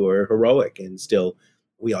people who are heroic and still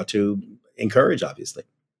we ought to encourage, obviously.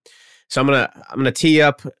 So I'm gonna tee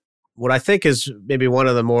up what I think is maybe one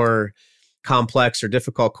of the more complex or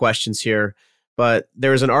difficult questions here. But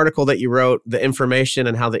there was an article that you wrote, The Information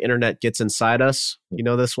and How the Internet Gets Inside Us. You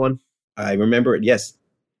know this one? I remember it, yes.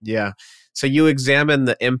 Yeah. So you examine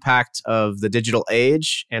the impact of the digital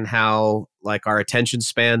age and how our attention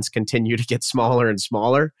spans continue to get smaller and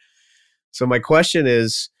smaller. So my question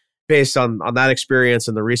is, based on that experience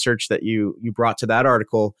and the research that you brought to that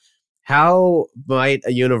article, how might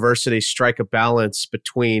a university strike a balance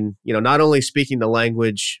between, not only speaking the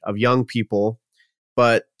language of young people,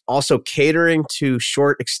 but also catering to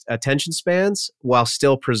short attention spans while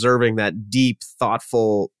still preserving that deep,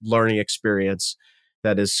 thoughtful learning experience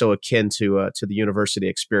that is so akin to the university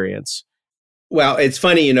experience? Well, it's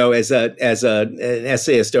funny, as an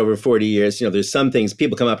essayist over 40 years, there's some things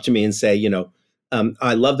people come up to me and say,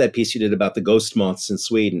 I love that piece you did about the ghost moths in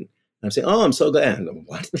Sweden. And I'm saying, oh, I'm so glad. I go,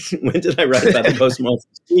 what? When did I write about the ghost moths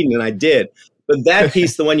in Sweden? And I did. But that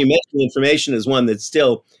piece, the one you mentioned, the information, is one that's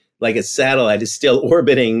still like a satellite, is still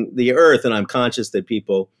orbiting the Earth. And I'm conscious that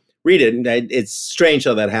people read it. And it's strange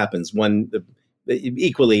how that happens.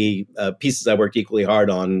 Pieces I worked equally hard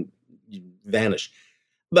on vanish.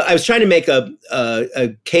 But I was trying to make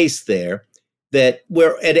a case there that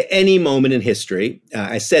we're at any moment in history.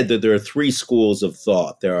 I said that there are three schools of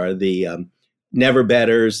thought. There are the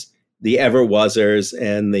never-betters, the ever-wasers,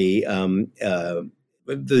 and the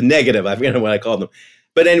negative. I forget what I called them.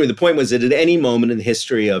 But anyway, the point was that at any moment in the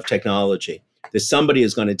history of technology, there's somebody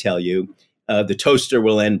who's going to tell you the toaster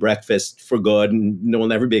will end breakfast for good, and there will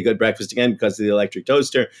never be a good breakfast again because of the electric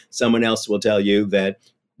toaster. Someone else will tell you that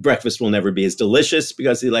breakfast will never be as delicious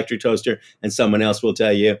because of the electric toaster. And someone else will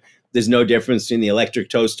tell you there's no difference between the electric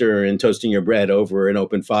toaster and toasting your bread over an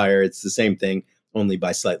open fire. It's the same thing, only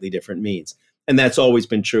by slightly different means. And that's always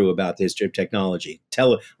been true about the history of technology.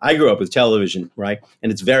 I grew up with television, right?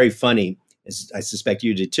 And it's very funny, as I suspect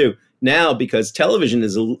you did too, now, because television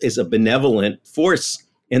is a benevolent force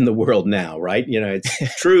in the world now, right?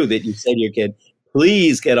 It's true that you say to your kid,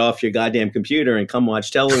 please get off your goddamn computer and come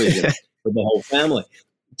watch television with the whole family.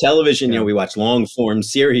 Television, we watch long form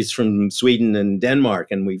series from Sweden and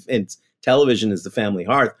Denmark, and television is the family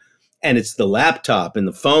hearth. And it's the laptop and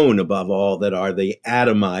the phone above all that are the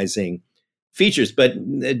atomizing features. But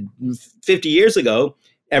 50 years ago,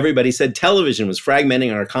 everybody said television was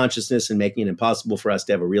fragmenting our consciousness and making it impossible for us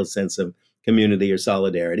to have a real sense of community or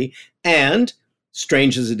solidarity. And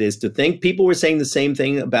strange as it is to think, people were saying the same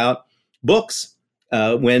thing about books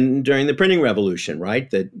during the printing revolution, right?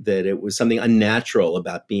 That it was something unnatural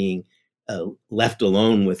about being left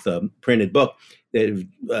alone with a printed book.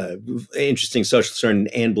 Interesting social historian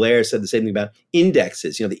Anne Blair said the same thing about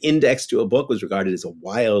indexes. The index to a book was regarded as a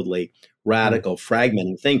wildly radical,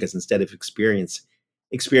 fragmenting thing, because instead of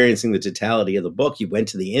experiencing the totality of the book, you went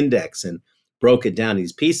to the index and broke it down to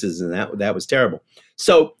these pieces, and that was terrible.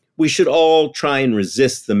 So we should all try and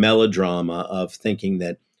resist the melodrama of thinking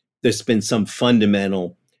that there's been some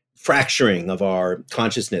fundamental fracturing of our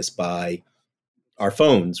consciousness by our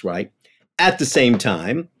phones, right? At the same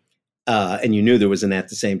time, and you knew there was an at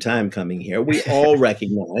the same time coming here, we all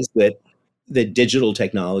recognize that digital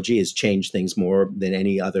technology has changed things more than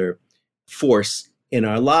any other force in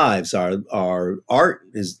our lives. Our art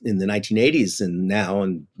is in the 1980s and now,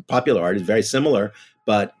 and popular art is very similar,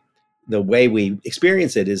 but the way we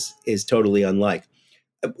experience it is totally unlike.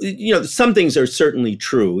 Some things are certainly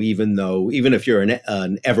true, even if you're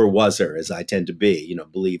an ever-wasser, as I tend to be,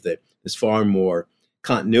 believe that there's far more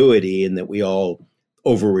continuity and that we all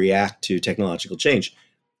overreact to technological change.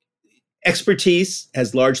 Expertise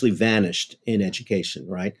has largely vanished in education,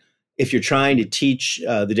 right? If you're trying to teach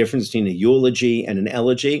the difference between a eulogy and an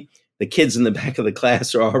elegy, the kids in the back of the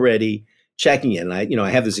class are already checking it. And I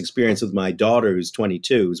have this experience with my daughter, who's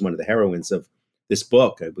 22, who's one of the heroines of this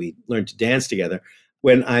book. We learned to dance together.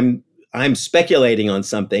 When I'm speculating on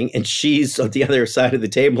something and she's on the other side of the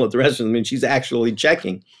table at the restaurant, and she's actually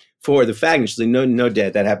checking for the fact. And she's like, no,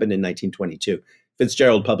 Dad, that happened in 1922.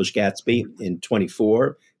 Fitzgerald published Gatsby in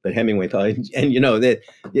 24, but Hemingway probably,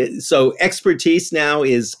 and so expertise now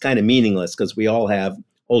is kind of meaningless because we all have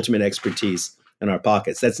ultimate expertise in our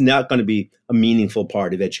pockets. That's not going to be a meaningful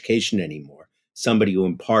part of education anymore. Somebody who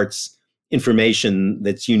imparts information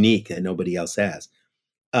that's unique that nobody else has.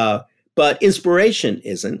 But inspiration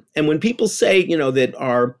isn't. And when people say, that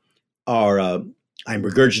I'm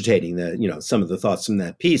regurgitating some of the thoughts from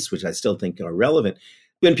that piece, which I still think are relevant.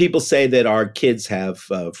 When people say that our kids have,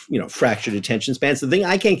 fractured attention spans, the thing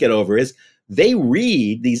I can't get over is they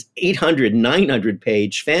read these 800, 900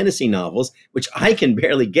 page fantasy novels, which I can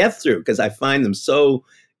barely get through because I find them so,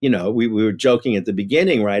 we were joking at the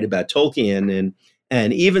beginning, right, about Tolkien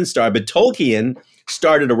and Evenstar, but Tolkien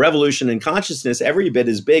started a revolution in consciousness every bit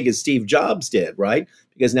as big as Steve Jobs did, right?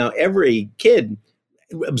 Because now every kid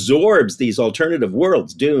absorbs these alternative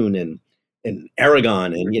worlds, Dune and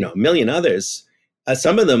Aragon and, a million others.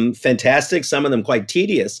 Some of them fantastic, some of them quite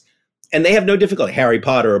tedious, and they have no difficulty. Harry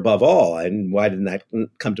Potter above all, and why didn't that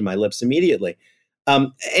come to my lips immediately?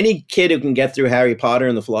 Any kid who can get through Harry Potter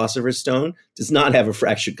and the Philosopher's Stone does not have a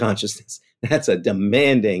fractured consciousness. That's a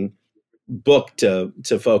demanding book to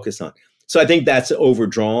focus on. So I think that's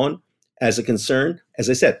overdrawn as a concern. As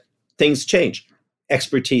I said, things change.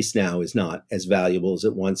 Expertise now is not as valuable as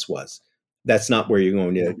it once was. That's not where you're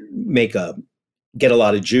going to get a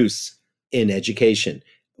lot of juice in education.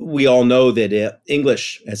 We all know that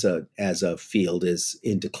English as a field is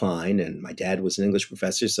in decline, and my dad was an English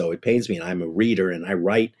professor, so it pains me. And I'm a reader, and I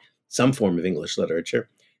write some form of English literature,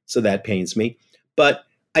 so that pains me. But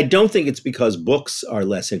I don't think it's because books are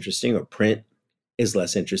less interesting or print is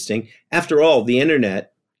less interesting. After all, the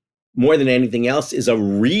internet, more than anything else, is a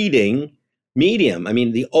reading medium. I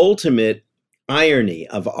mean, the ultimate irony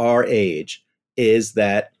of our age is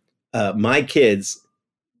that my kids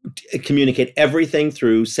communicate everything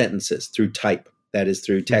through sentences, through type, that is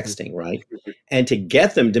through texting, right? And to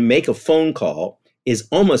get them to make a phone call is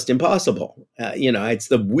almost impossible. It's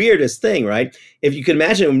the weirdest thing, right? If you could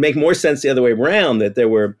imagine, it would make more sense the other way around, that there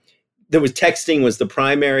was texting was the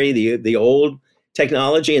primary, the old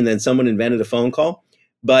technology, and then someone invented a phone call.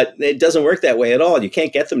 But it doesn't work that way at all. You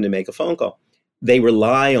can't get them to make a phone call. They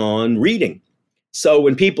rely on reading. So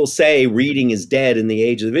when people say reading is dead in the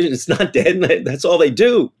age of the vision, it's not dead. That's all they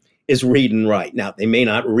do is read and write. Now, they may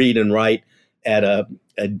not read and write at a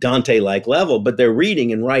Dante-like level, but they're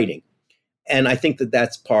reading and writing. And I think that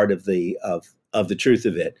that's part of the truth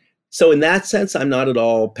of it. So in that sense, I'm not at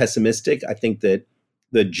all pessimistic. I think that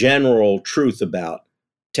the general truth about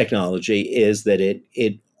technology is that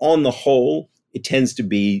it on the whole, it tends to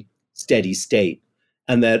be steady state,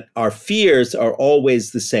 and that our fears are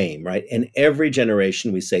always the same, right? And every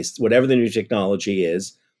generation we say whatever the new technology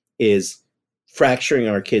is fracturing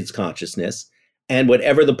our kids' consciousness. And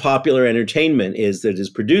whatever the popular entertainment is that is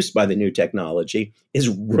produced by the new technology is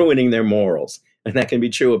ruining their morals. And that can be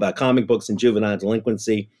true about comic books and juvenile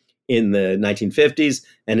delinquency in the 1950s,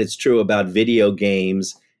 and it's true about video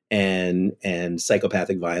games and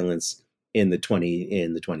psychopathic violence in the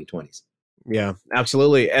 2020s. Yeah,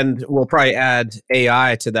 absolutely. And we'll probably add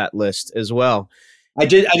AI to that list as well. I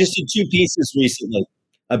just did 2 pieces recently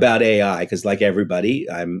about AI because, like everybody,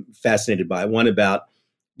 I'm fascinated by it. One about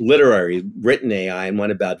literary written AI and one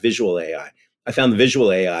about visual AI. I found the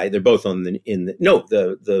visual AI; they're both on the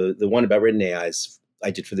one about written AI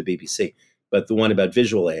I did for the BBC, but the one about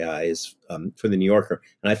visual AI is for the New Yorker,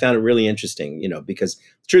 and I found it really interesting. Because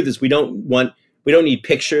the truth is, we don't need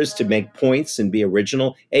pictures to make points and be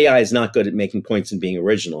original. AI is not good at making points and being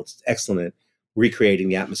original. It's excellent at recreating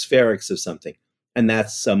the atmospherics of something, and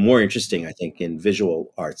that's more interesting, I think, in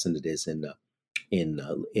visual arts than it is in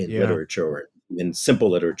literature or in simple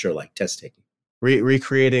literature like test taking.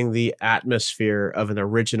 Recreating the atmosphere of an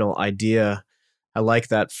original idea. I like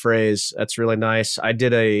that phrase. That's really nice. I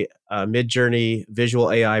did a Midjourney visual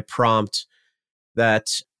AI prompt that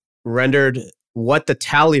rendered what the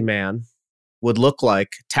tally man would look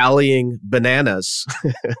like tallying bananas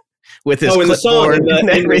with his in the song, in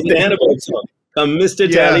the banana boat song.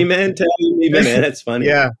 Mr. Yeah. Tallyman, tally me banana. That's funny.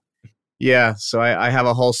 Yeah. So I have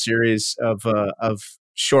a whole series of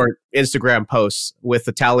short Instagram posts with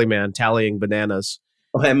the tally man tallying bananas.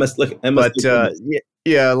 Oh, I must look.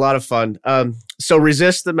 Yeah, a lot of fun. So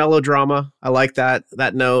resist the melodrama. I like that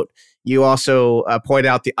note. You also point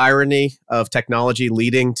out the irony of technology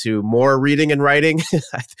leading to more reading and writing.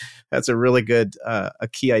 That's a really good, a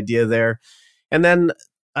key idea there. And then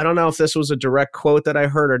I don't know if this was a direct quote that I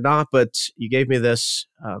heard or not, but you gave me this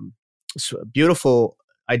beautiful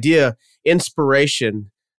idea.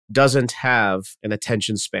 Inspiration doesn't have an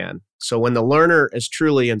attention span. So when the learner is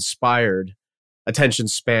truly inspired, attention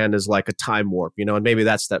span is like a time warp, and maybe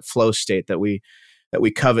that's that flow state that we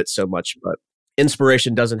covet so much, but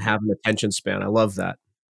inspiration doesn't have an attention span. I love that.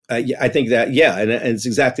 I think that, and it's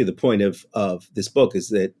exactly the point of this book is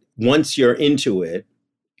that once you're into it,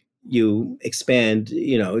 you expand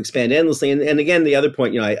endlessly. And again, the other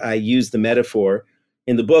point, I use the metaphor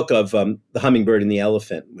in the book of the hummingbird and the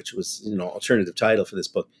elephant, which was an alternative title for this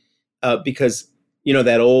book, because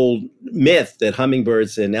that old myth that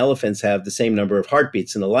hummingbirds and elephants have the same number of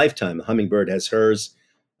heartbeats in a lifetime. The hummingbird has hers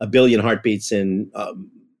 1 billion heartbeats in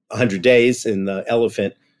 100 days, and the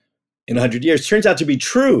elephant in 100 years. Turns out to be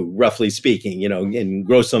true, roughly speaking. In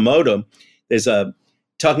grosso modo, there's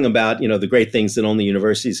talking about the great things that only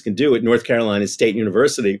universities can do. At North Carolina State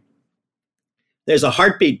University, there's a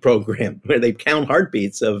heartbeat program where they count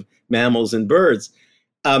heartbeats of mammals and birds.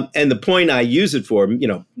 And the point I use it for,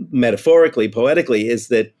 metaphorically, poetically, is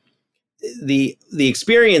that the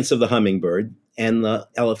experience of the hummingbird and the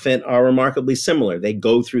elephant are remarkably similar. They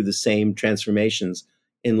go through the same transformations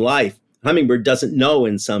in life. Hummingbird doesn't know,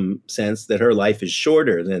 in some sense, that her life is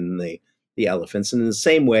shorter than the elephant's. And in the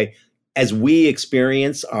same way, as we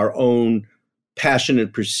experience our own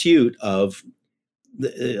passionate pursuit of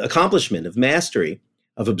the accomplishment, of mastery,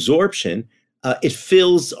 of absorption, it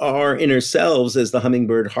fills our inner selves as the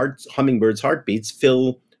hummingbird's heartbeats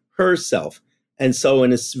fill herself. And so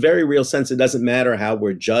in a very real sense, it doesn't matter how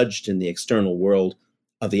we're judged in the external world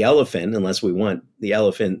of the elephant, unless we want the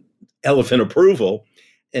elephant approval,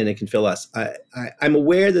 and it can fill us. I'm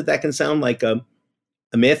aware that can sound like a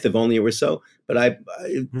myth, if only it were so. But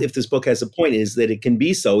if this book has a point, is that it can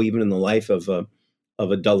be so even in the life of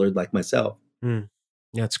a dullard like myself.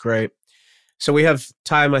 That's great. So we have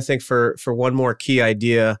time, I think, for one more key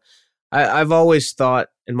idea. I've always thought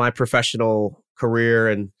in my professional career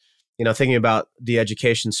and thinking about the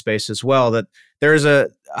education space as well, that there's a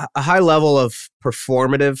high level of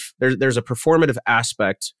performative. There's a performative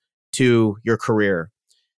aspect to your career.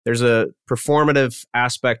 There's a performative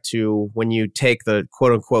aspect to when you take the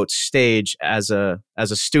quote unquote stage as a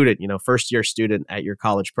student, first year student at your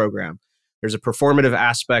college program. There's a performative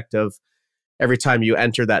aspect of every time you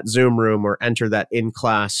enter that Zoom room or enter that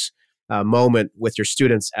in-class moment with your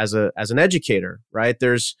students as an educator, right?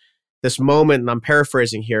 There's this moment, and I'm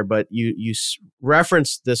paraphrasing here, but you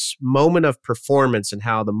reference this moment of performance and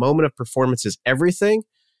how the moment of performance is everything.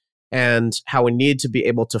 and how we need to be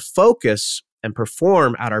able to focus and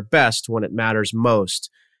perform at our best when it matters most.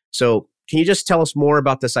 So can you just tell us more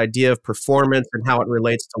about this idea of performance and how it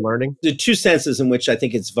relates to learning? The two senses in which I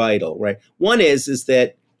think it's vital, right? One is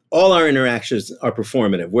that all our interactions are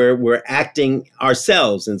performative. We're acting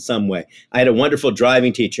ourselves in some way. I had a wonderful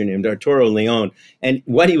driving teacher named Arturo Leon, and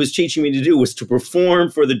what he was teaching me to do was to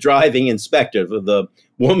perform for the driving inspector, for the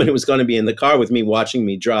woman who was going to be in the car with me watching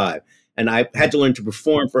me drive. And I had to learn to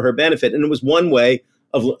perform for her benefit. And it was one way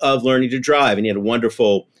of learning to drive. And he had a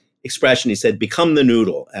wonderful expression. He said, become the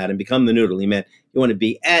noodle, Adam, become the noodle. He meant you want to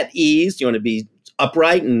be at ease, you want to be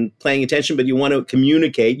upright and paying attention, but you want to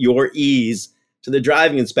communicate your ease to the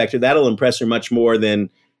driving inspector. That'll impress her much more than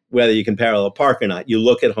whether you can parallel park or not. You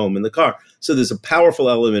look at home in the car. So there's a powerful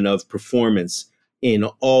element of performance in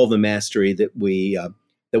all the mastery that we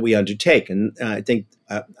undertake. And I think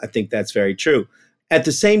that's very true. At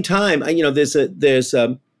the same time, there's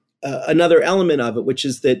another element of it, which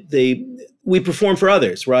is that we perform for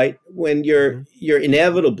others, right? When you're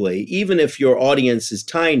inevitably, even if your audience is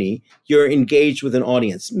tiny, you're engaged with an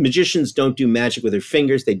audience. Magicians don't do magic with their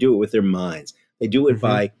fingers; they do it with their minds. They do it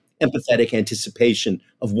by empathetic anticipation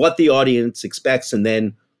of what the audience expects, and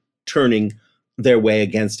then turning their way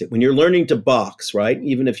against it. When you're learning to box, right?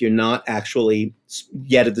 Even if you're not actually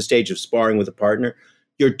yet at the stage of sparring with a partner,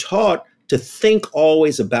 you're taught to think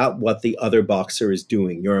always about what the other boxer is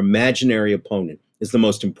doing. Your imaginary opponent is the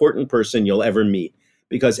most important person you'll ever meet,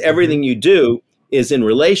 because everything you do is in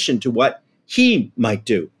relation to what he might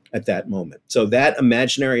do at that moment. So that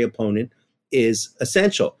imaginary opponent is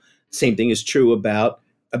essential. Same thing is true about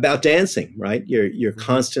dancing, right? You're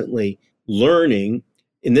constantly learning,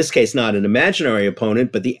 in this case, not an imaginary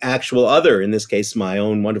opponent, but the actual other, in this case, my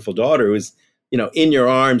own wonderful daughter, who is, in your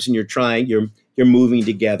arms, and you're moving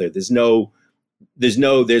together. There's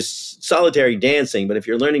solitary dancing, but if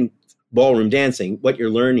you're learning ballroom dancing, what you're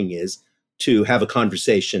learning is to have a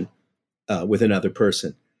conversation with another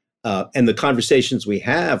person. And the conversations we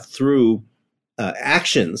have through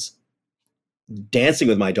actions, dancing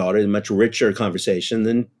with my daughter is a much richer conversation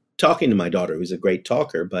than talking to my daughter, who's a great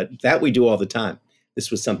talker, but that we do all the time. This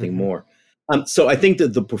was something more. So I think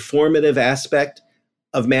that the performative aspect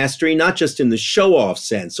of mastery, not just in the show-off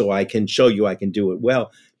sense, so I can show you I can do it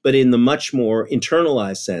well, but in the much more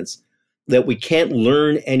internalized sense that we can't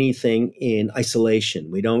learn anything in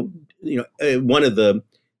isolation. We don't, one of the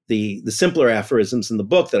simpler aphorisms in the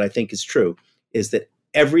book that I think is true is that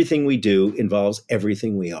everything we do involves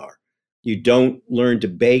everything we are. You don't learn to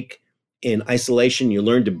bake in isolation. You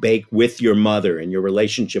learn to bake with your mother, and your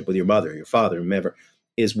relationship with your mother, your father, whomever,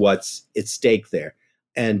 is what's at stake there.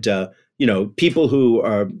 And, people who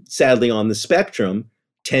are sadly on the spectrum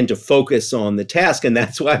tend to focus on the task. And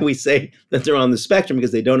that's why we say that they're on the spectrum,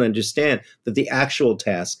 because they don't understand that the actual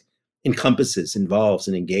task encompasses, involves,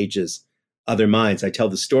 and engages other minds. I tell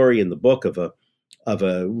the story in the book of a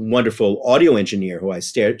wonderful audio engineer who I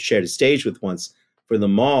shared a stage with once for The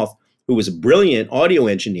Moth, who was a brilliant audio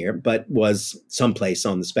engineer, but was someplace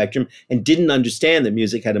on the spectrum and didn't understand that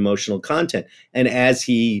music had emotional content. And as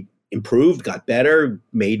he improved, got better,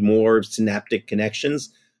 made more synaptic connections,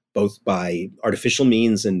 both by artificial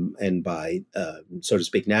means and by, so to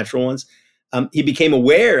speak, natural ones, he became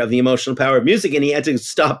aware of the emotional power of music, and he had to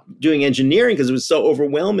stop doing engineering because it was so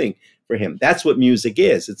overwhelming for him. That's what music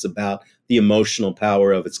is. It's about the emotional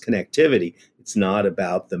power of its connectivity. It's not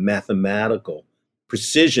about the mathematical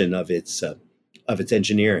precision of its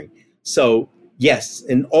engineering. So yes,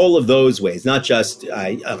 in all of those ways, not just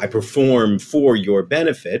I perform for your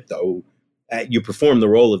benefit, though you perform the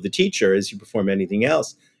role of the teacher as you perform anything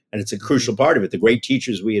else. And it's a crucial part of it. The great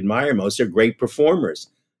teachers we admire most are great performers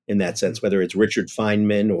in that sense, whether it's Richard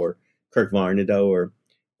Feynman or Kirk Varnado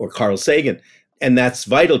or Carl Sagan. And that's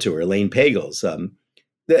vital to her, Elaine Pagels.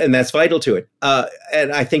 And that's vital to it.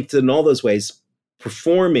 And I think that in all those ways,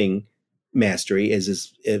 performing mastery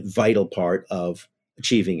is a vital part of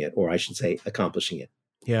achieving it, or I should say, accomplishing it.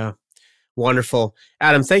 Yeah. Wonderful.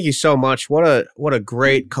 Adam, thank you so much. What a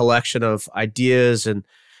great collection of ideas and,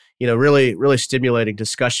 really, really stimulating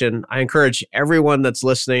discussion. I encourage everyone that's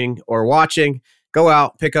listening or watching, go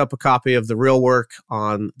out, pick up a copy of The Real Work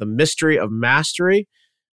on the Mystery of Mastery,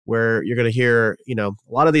 where you're going to hear, a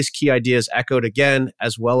lot of these key ideas echoed again,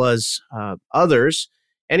 as well as others.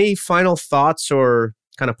 Any final thoughts or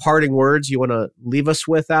kind of parting words you want to leave us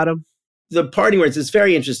with, Adam? The parting words is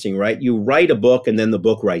very interesting, right? You write a book and then the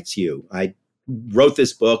book writes you. I wrote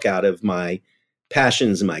this book out of my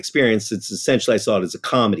passions and my experience. It's essentially, I saw it as a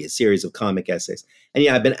comedy, a series of comic essays. And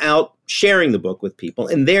I've been out sharing the book with people,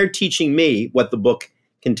 and they're teaching me what the book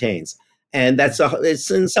contains. And it's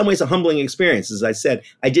in some ways a humbling experience. As I said,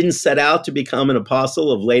 I didn't set out to become an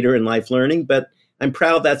apostle of later in life learning, but I'm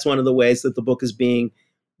proud that's one of the ways that the book is being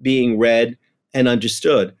read and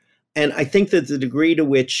understood. And I think that the degree to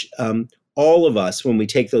which all of us, when we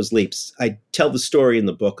take those leaps, I tell the story in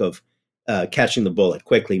the book of catching the bullet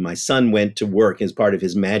quickly. My son went to work as part of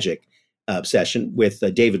his magic obsession with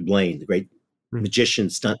David Blaine, the great magician,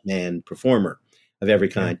 stuntman, performer of every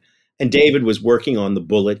kind. And David was working on the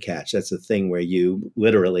bullet catch. That's the thing where you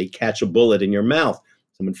literally catch a bullet in your mouth.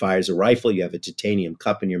 Someone fires a rifle, you have a titanium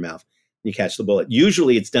cup in your mouth, and you catch the bullet.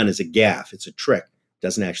 Usually it's done as a gaffe. It's a trick. It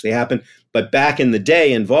doesn't actually happen. But back in the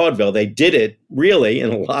day in vaudeville, they did it really,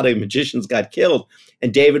 and a lot of magicians got killed.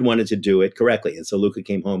 And David wanted to do it correctly. And so Luca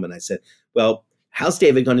came home and I said, well, how's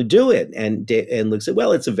David going to do it? And Luke said,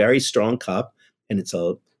 well, it's a very strong cup, and it's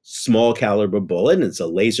a small caliber bullet, and it's a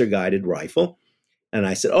laser guided rifle. And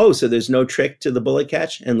I said, oh, so there's no trick to the bullet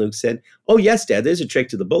catch? And Luke said, oh, yes, Dad, there's a trick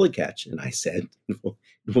to the bullet catch. And I said, well,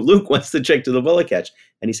 Luke, what's the trick to the bullet catch?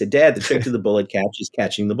 And he said, Dad, the trick to the bullet catch is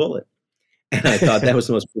catching the bullet. And I thought that was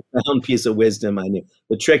the most profound piece of wisdom I knew.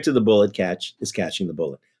 The trick to the bullet catch is catching the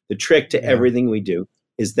bullet. The trick to everything we do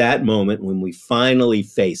is that moment when we finally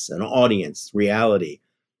face an audience, reality,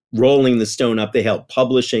 rolling the stone up the hill,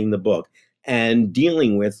 publishing the book, and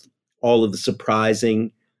dealing with all of the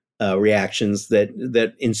surprising reactions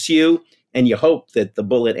that ensue, and you hope that the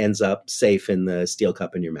bullet ends up safe in the steel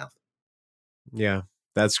cup in your mouth. Yeah,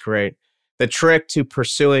 that's great. The trick to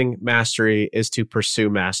pursuing mastery is to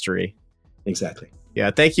pursue mastery. Exactly.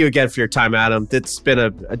 Yeah, thank you again for your time, Adam. It's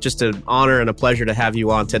been just an honor and a pleasure to have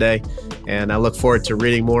you on today, and I look forward to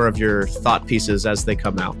reading more of your thought pieces as they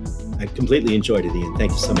come out. I completely enjoyed it, Ian.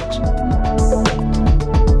 Thank you so much.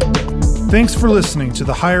 Thanks for listening to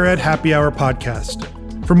the Higher Ed Happy Hour podcast.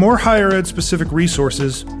 For more higher ed specific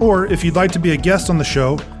resources, or if you'd like to be a guest on the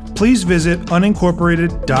show, please visit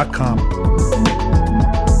unincorporated.com.